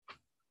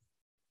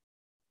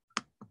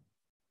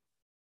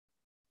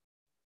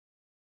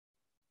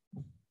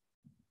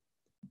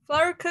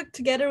 Flour cooked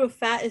together with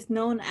fat is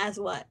known as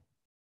what?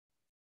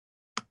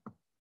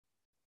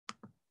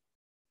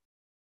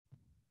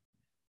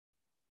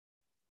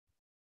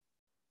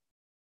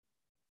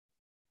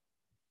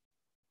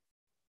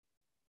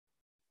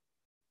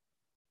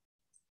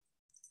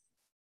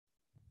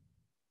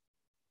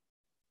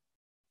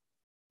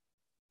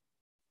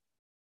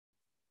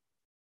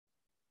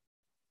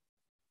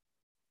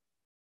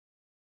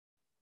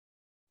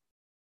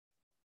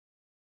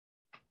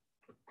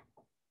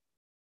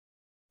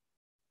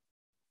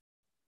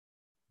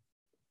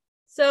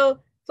 So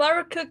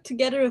flour cooked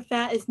together with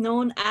fat is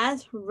known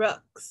as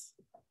rooks.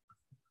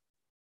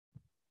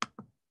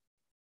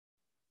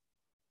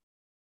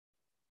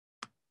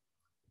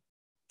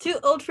 Too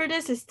old for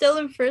this is still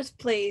in first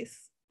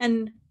place,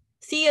 and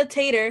See Ya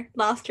Tater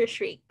lost her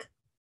shriek.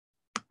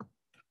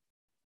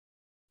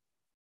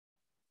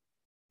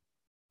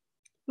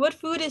 What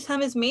food is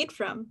hummus made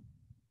from?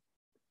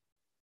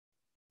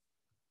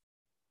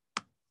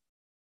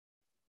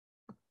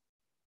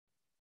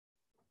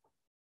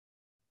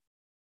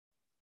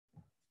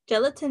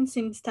 Gelatin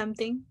seems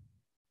tempting.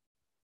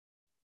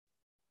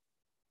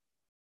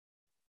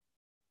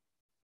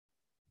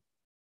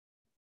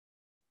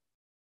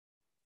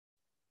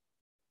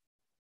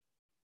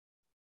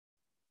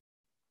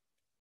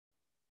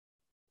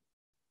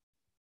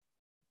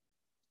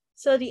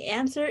 So the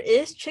answer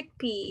is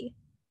chickpea.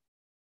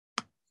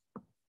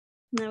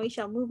 Now we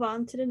shall move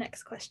on to the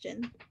next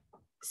question.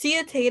 See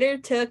Ya Tater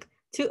took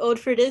Too Old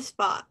for This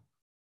spot.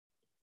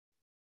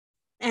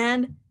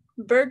 And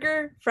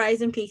burger,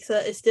 fries, and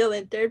pizza is still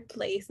in third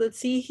place. Let's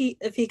see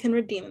if he can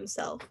redeem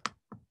himself.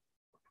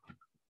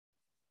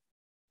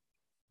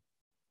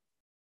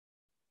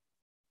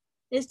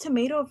 Is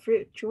tomato a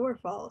fruit, true or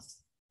false?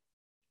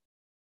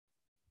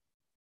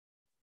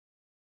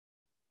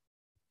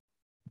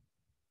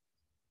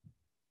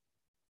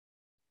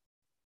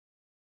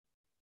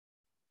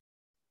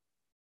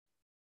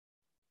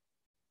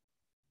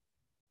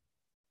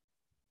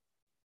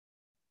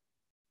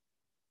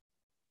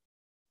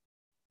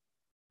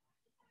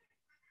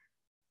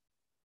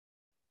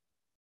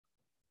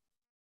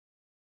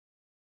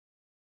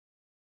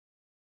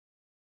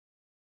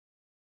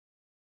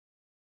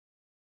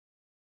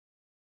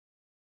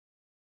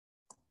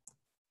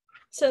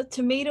 So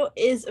tomato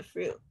is a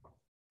fruit.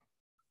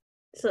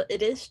 So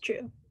it is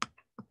true.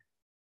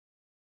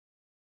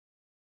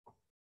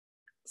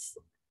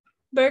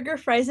 Burger,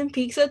 fries, and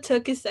pizza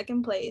took his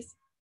second place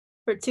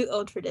for Too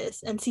Old for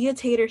This, and See Ya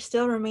Tater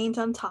still remains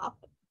on top.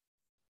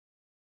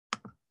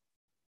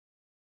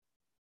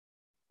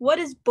 What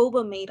is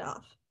boba made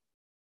of?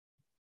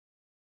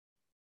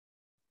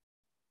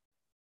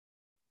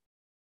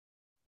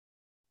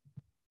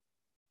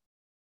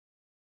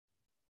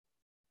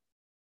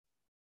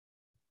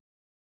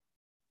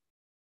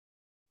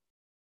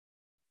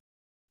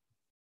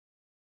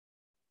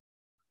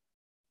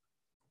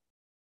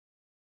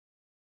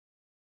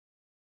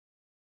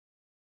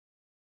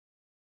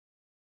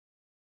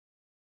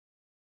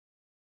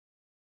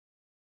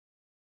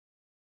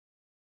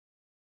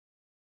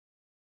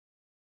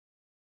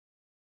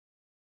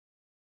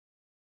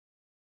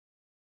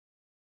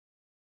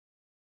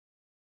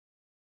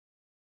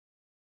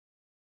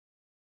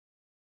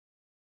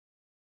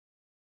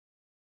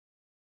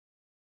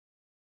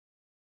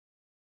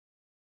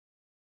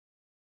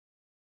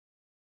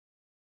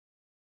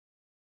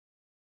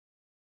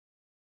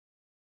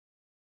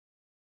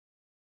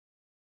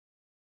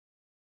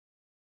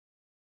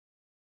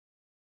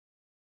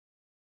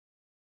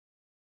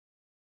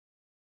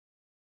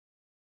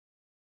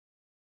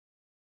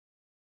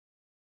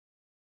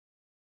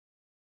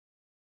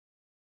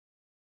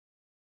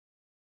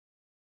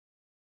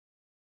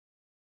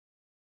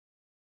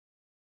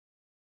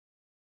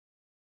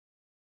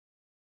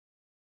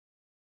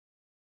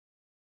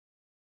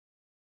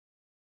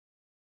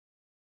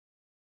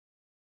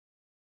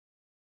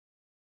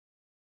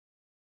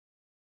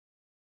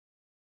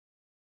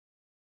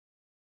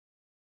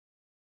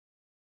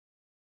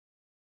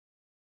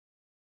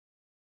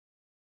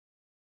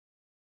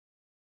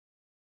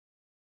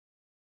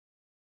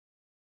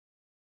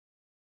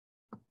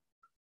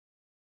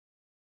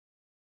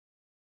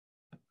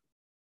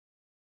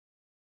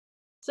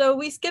 So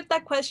we skipped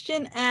that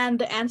question, and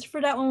the answer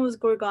for that one was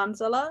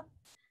gorgonzola.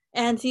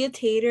 And See Ya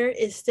Tater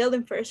is still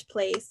in first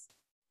place,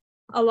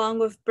 along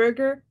with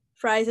burger,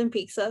 fries, and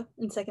pizza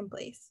in second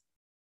place.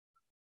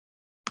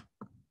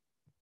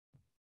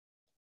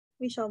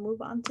 We shall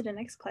move on to the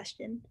next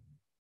question.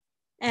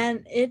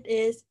 And it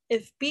is,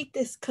 if beet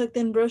is cooked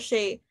in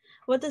brochet,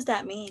 what does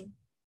that mean?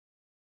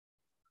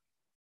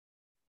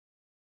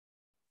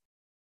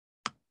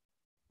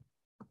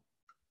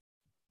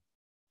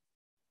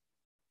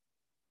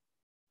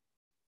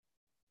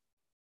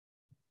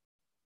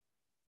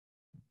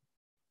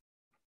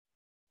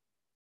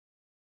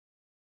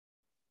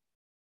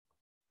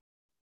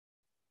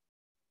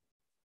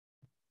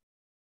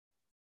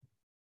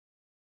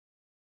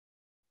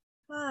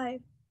 5,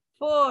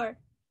 4,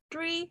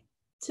 3,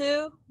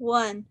 2,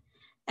 1.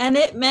 And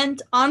it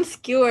meant on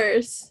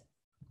skewers.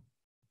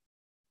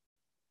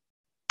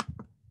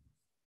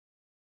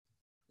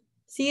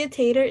 See a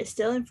tater is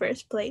still in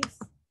first place.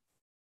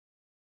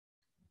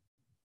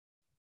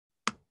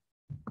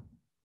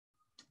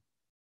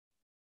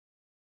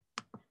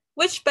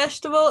 Which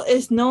vegetable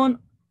is known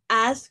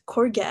as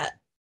courgette?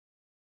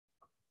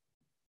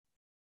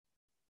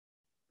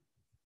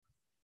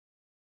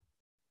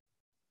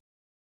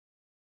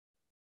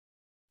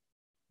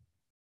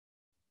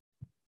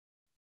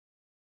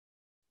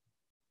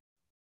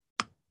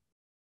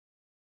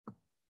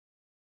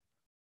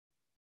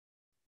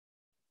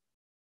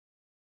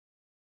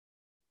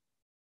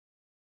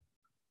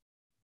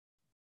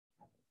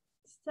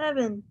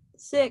 Seven,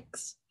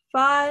 6,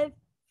 5,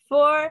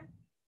 4,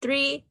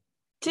 3,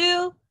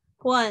 2,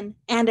 1.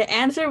 And the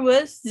answer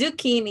was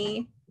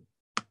zucchini.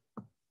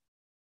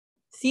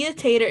 See a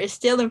tater is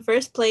still in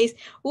first place.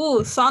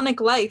 Ooh,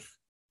 Sonic Life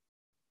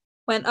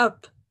went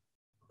up.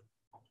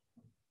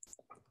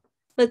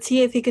 Let's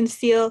see if he can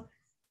steal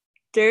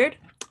third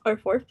or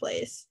fourth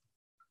place.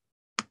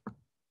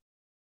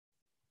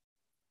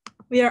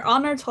 We are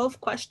on our 12th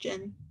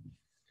question.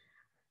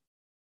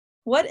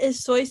 What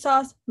is soy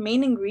sauce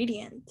main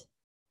ingredient?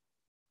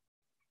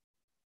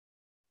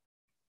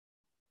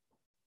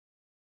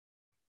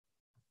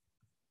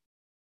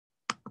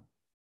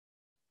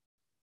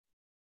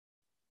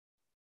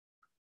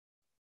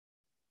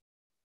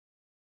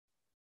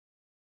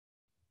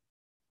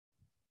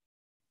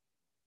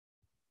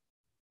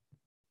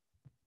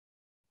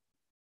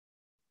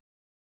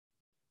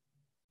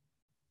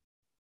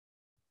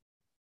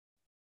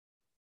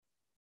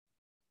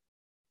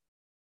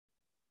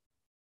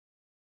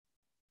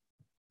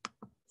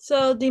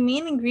 So the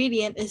main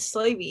ingredient is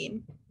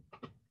soybean.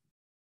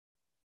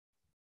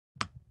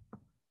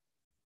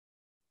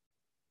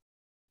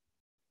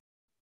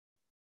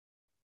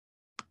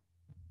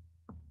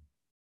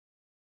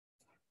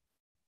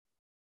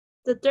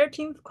 The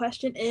 13th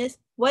question is,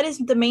 what is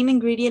the main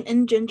ingredient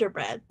in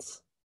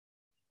gingerbreads?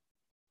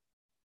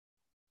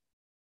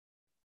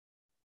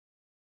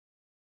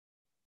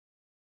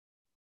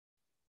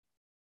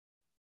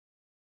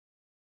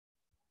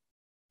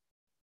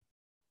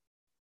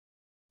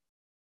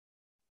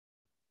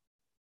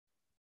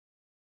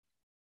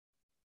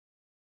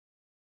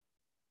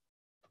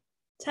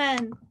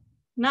 Ten,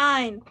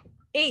 9,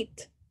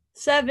 8,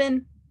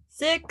 7,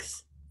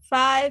 6,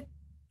 5,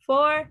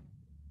 4,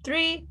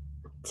 3,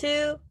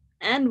 2,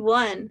 and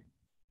 1.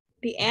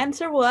 The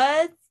answer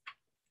was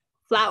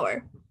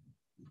flour.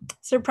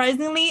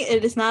 Surprisingly,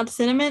 it is not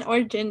cinnamon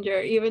or ginger,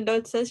 even though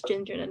it says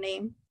ginger in the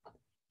name.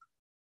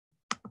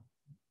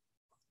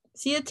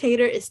 See a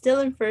tater is still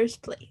in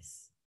first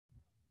place.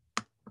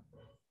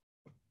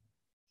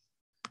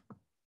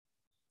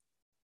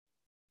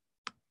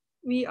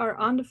 We are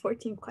on the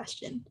 14th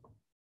question.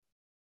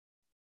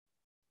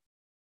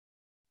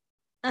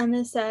 And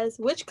it says,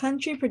 which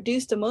country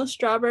produced the most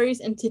strawberries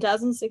in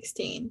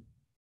 2016?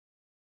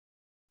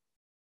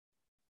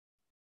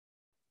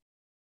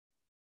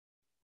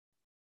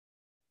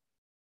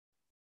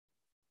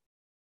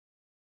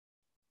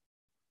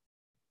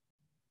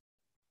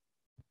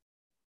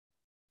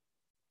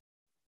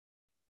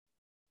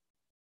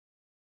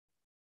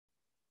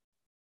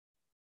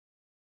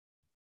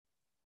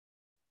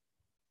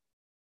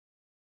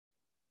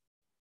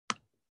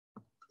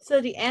 So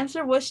the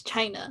answer was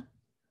China.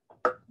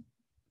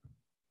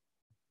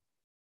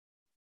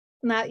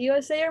 Not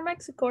USA or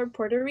Mexico or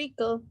Puerto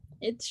Rico,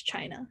 it's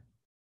China.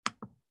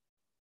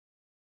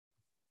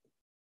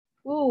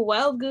 Ooh,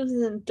 Wild Goose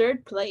is in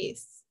third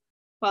place,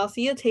 while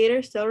See a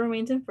Tater still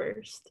remains in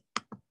first.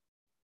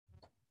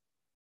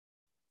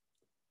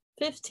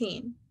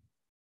 15.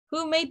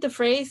 Who made the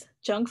phrase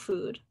junk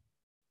food?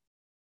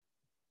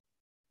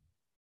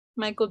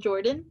 Michael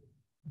Jordan,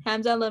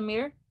 Hamza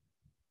Lamir,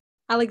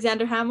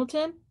 Alexander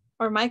Hamilton,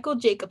 or Michael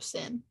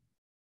Jacobson?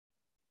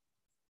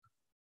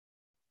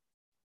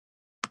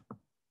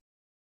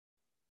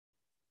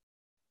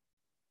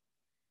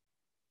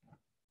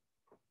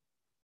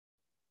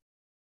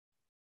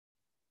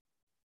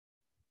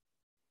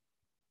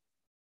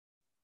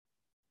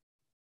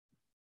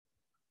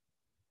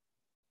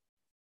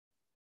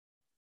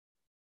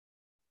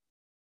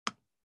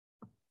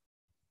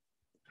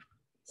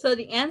 So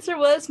the answer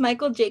was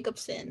Michael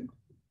Jacobson.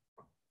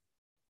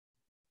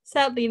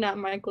 Sadly, not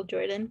Michael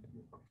Jordan.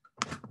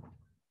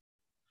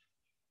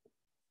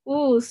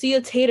 Ooh, See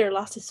a Tater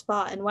lost his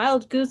spot, and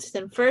Wild Goose is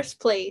in first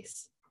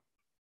place.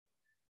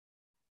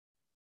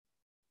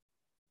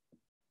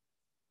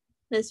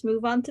 Let's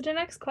move on to the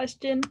next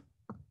question.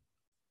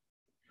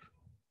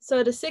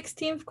 So the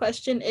 16th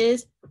question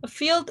is, a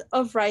field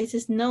of rice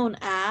is known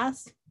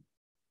as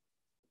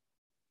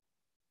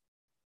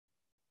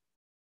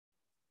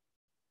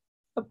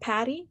a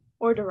paddy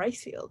or the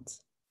rice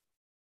fields?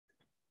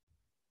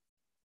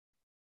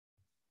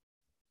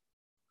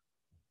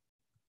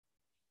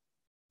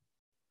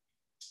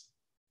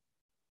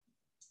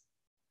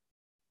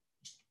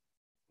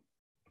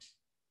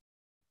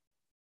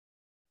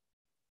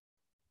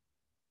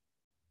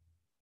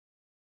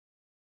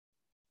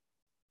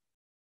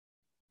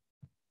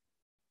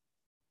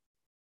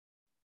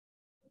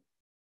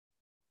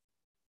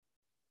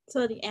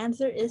 So the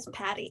answer is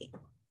Patty.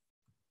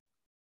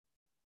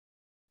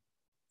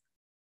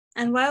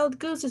 And Wild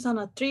Goose is on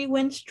a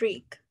 3-win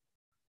streak.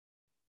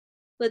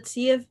 Let's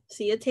see if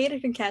Cia Tater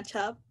can catch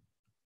up.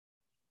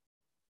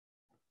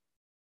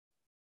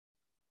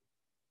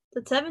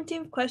 The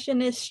 17th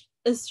question is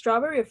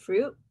strawberry a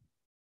fruit?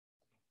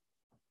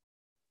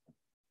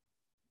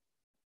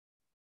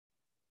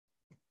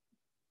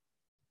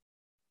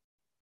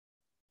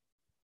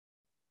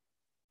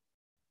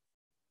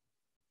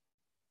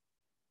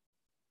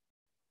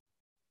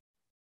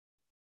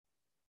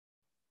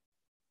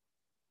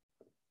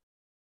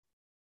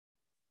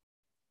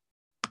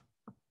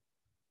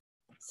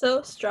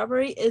 So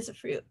strawberry is a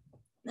fruit.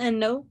 And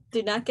no,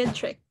 do not get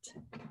tricked.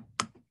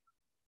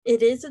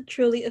 It is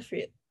truly a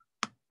fruit.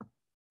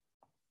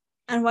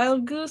 And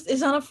Wild Goose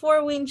is on a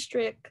 4-win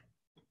streak.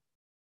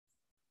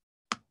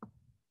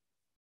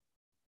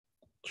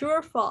 True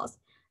or false?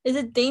 Is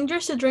it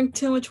dangerous to drink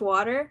too much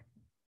water?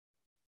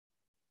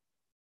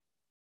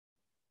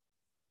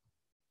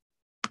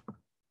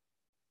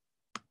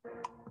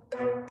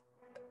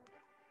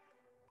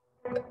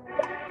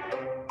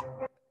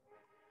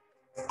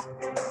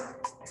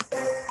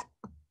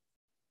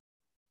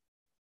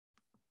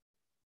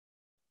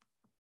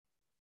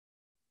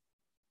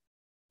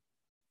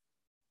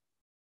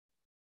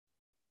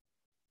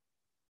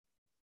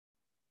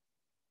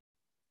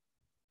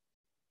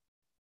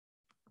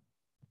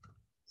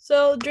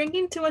 So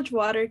drinking too much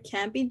water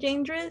can be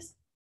dangerous.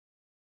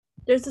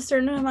 There's a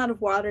certain amount of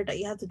water that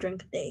you have to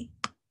drink a day,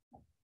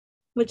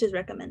 which is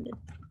recommended.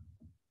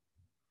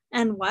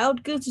 And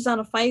Wild Goose is on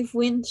a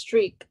 5-win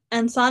streak,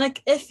 and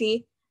Sonic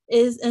Iffy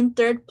is in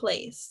 3rd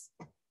place.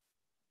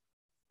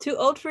 Too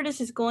Old for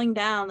This is going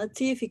down. Let's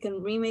see if he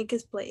can remake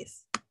his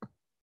place.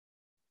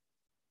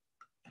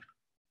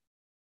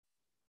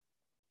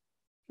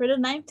 For the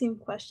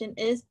 19th question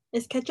is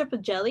ketchup a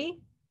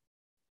jelly?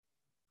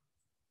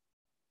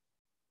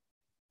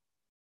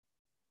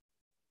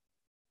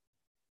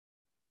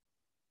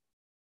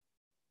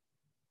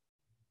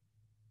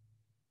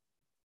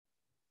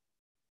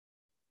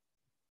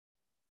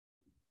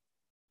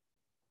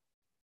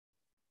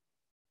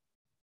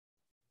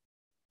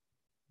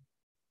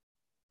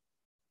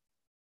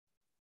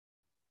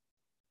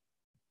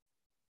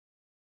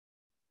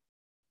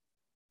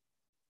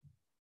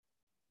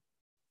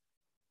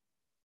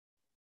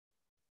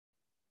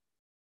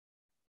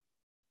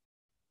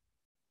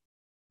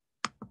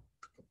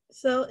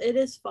 So it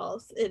is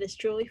false. It is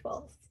truly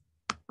false.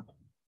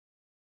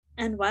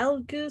 And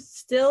Wild Goose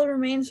still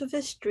remains with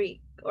his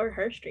streak, or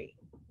her streak.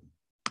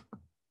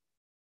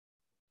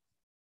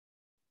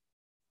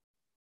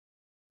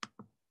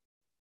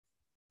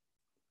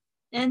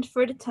 And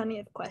for the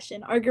 20th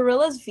question, are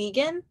gorillas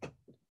vegan?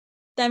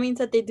 That means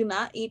that they do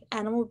not eat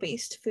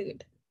animal-based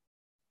food.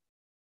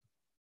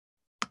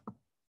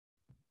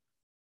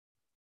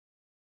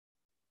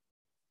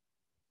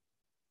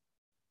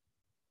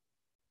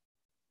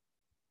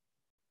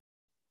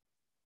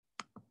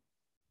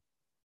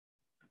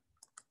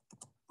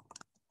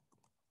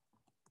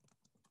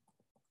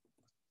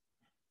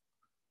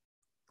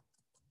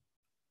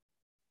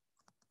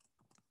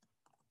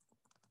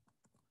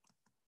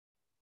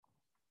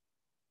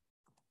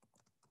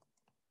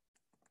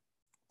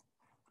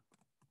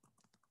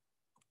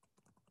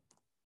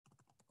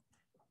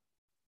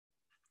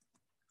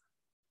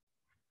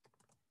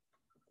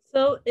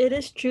 So it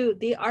is true,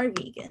 they are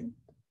vegan.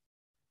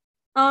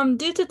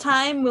 Due to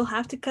time, we'll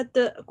have to cut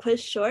the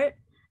quiz short.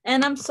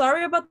 And I'm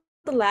sorry about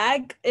the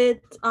lag.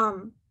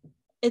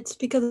 It's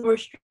because we're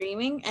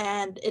streaming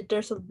and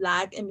there's a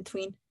lag in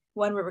between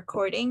when we're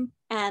recording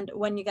and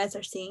when you guys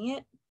are seeing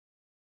it.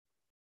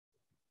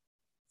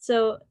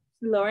 So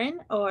Lauren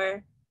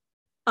or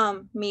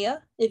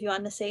Mia, if you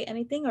want to say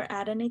anything or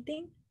add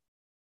anything.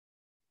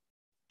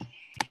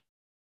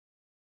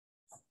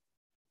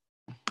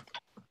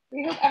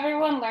 We hope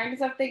everyone learned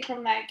something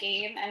from that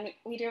game, and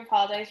we do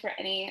apologize for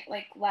any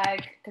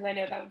lag, because I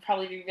know that would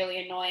probably be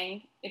really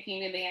annoying if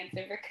you knew the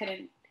answer but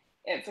couldn't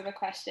answer the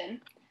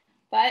question.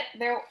 But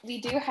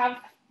we do have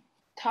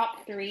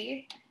top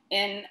 3.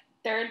 In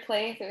 3rd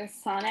place, it was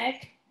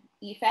Sonic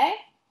Ife.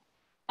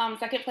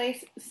 2nd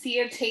place,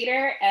 Cia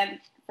Tater, and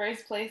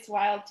 1st place,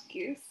 Wild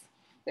Goose,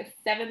 with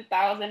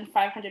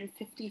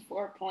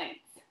 7,554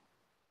 points.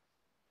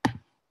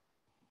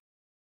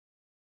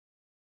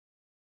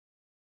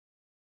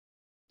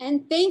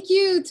 And thank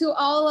you to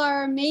all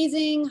our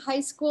amazing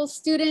high school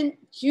student,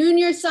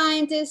 junior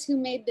scientists who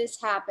made this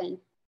happen.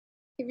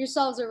 Give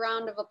yourselves a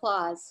round of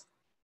applause.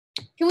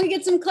 Can we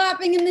get some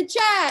clapping in the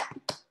chat?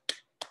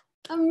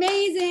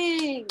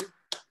 Amazing.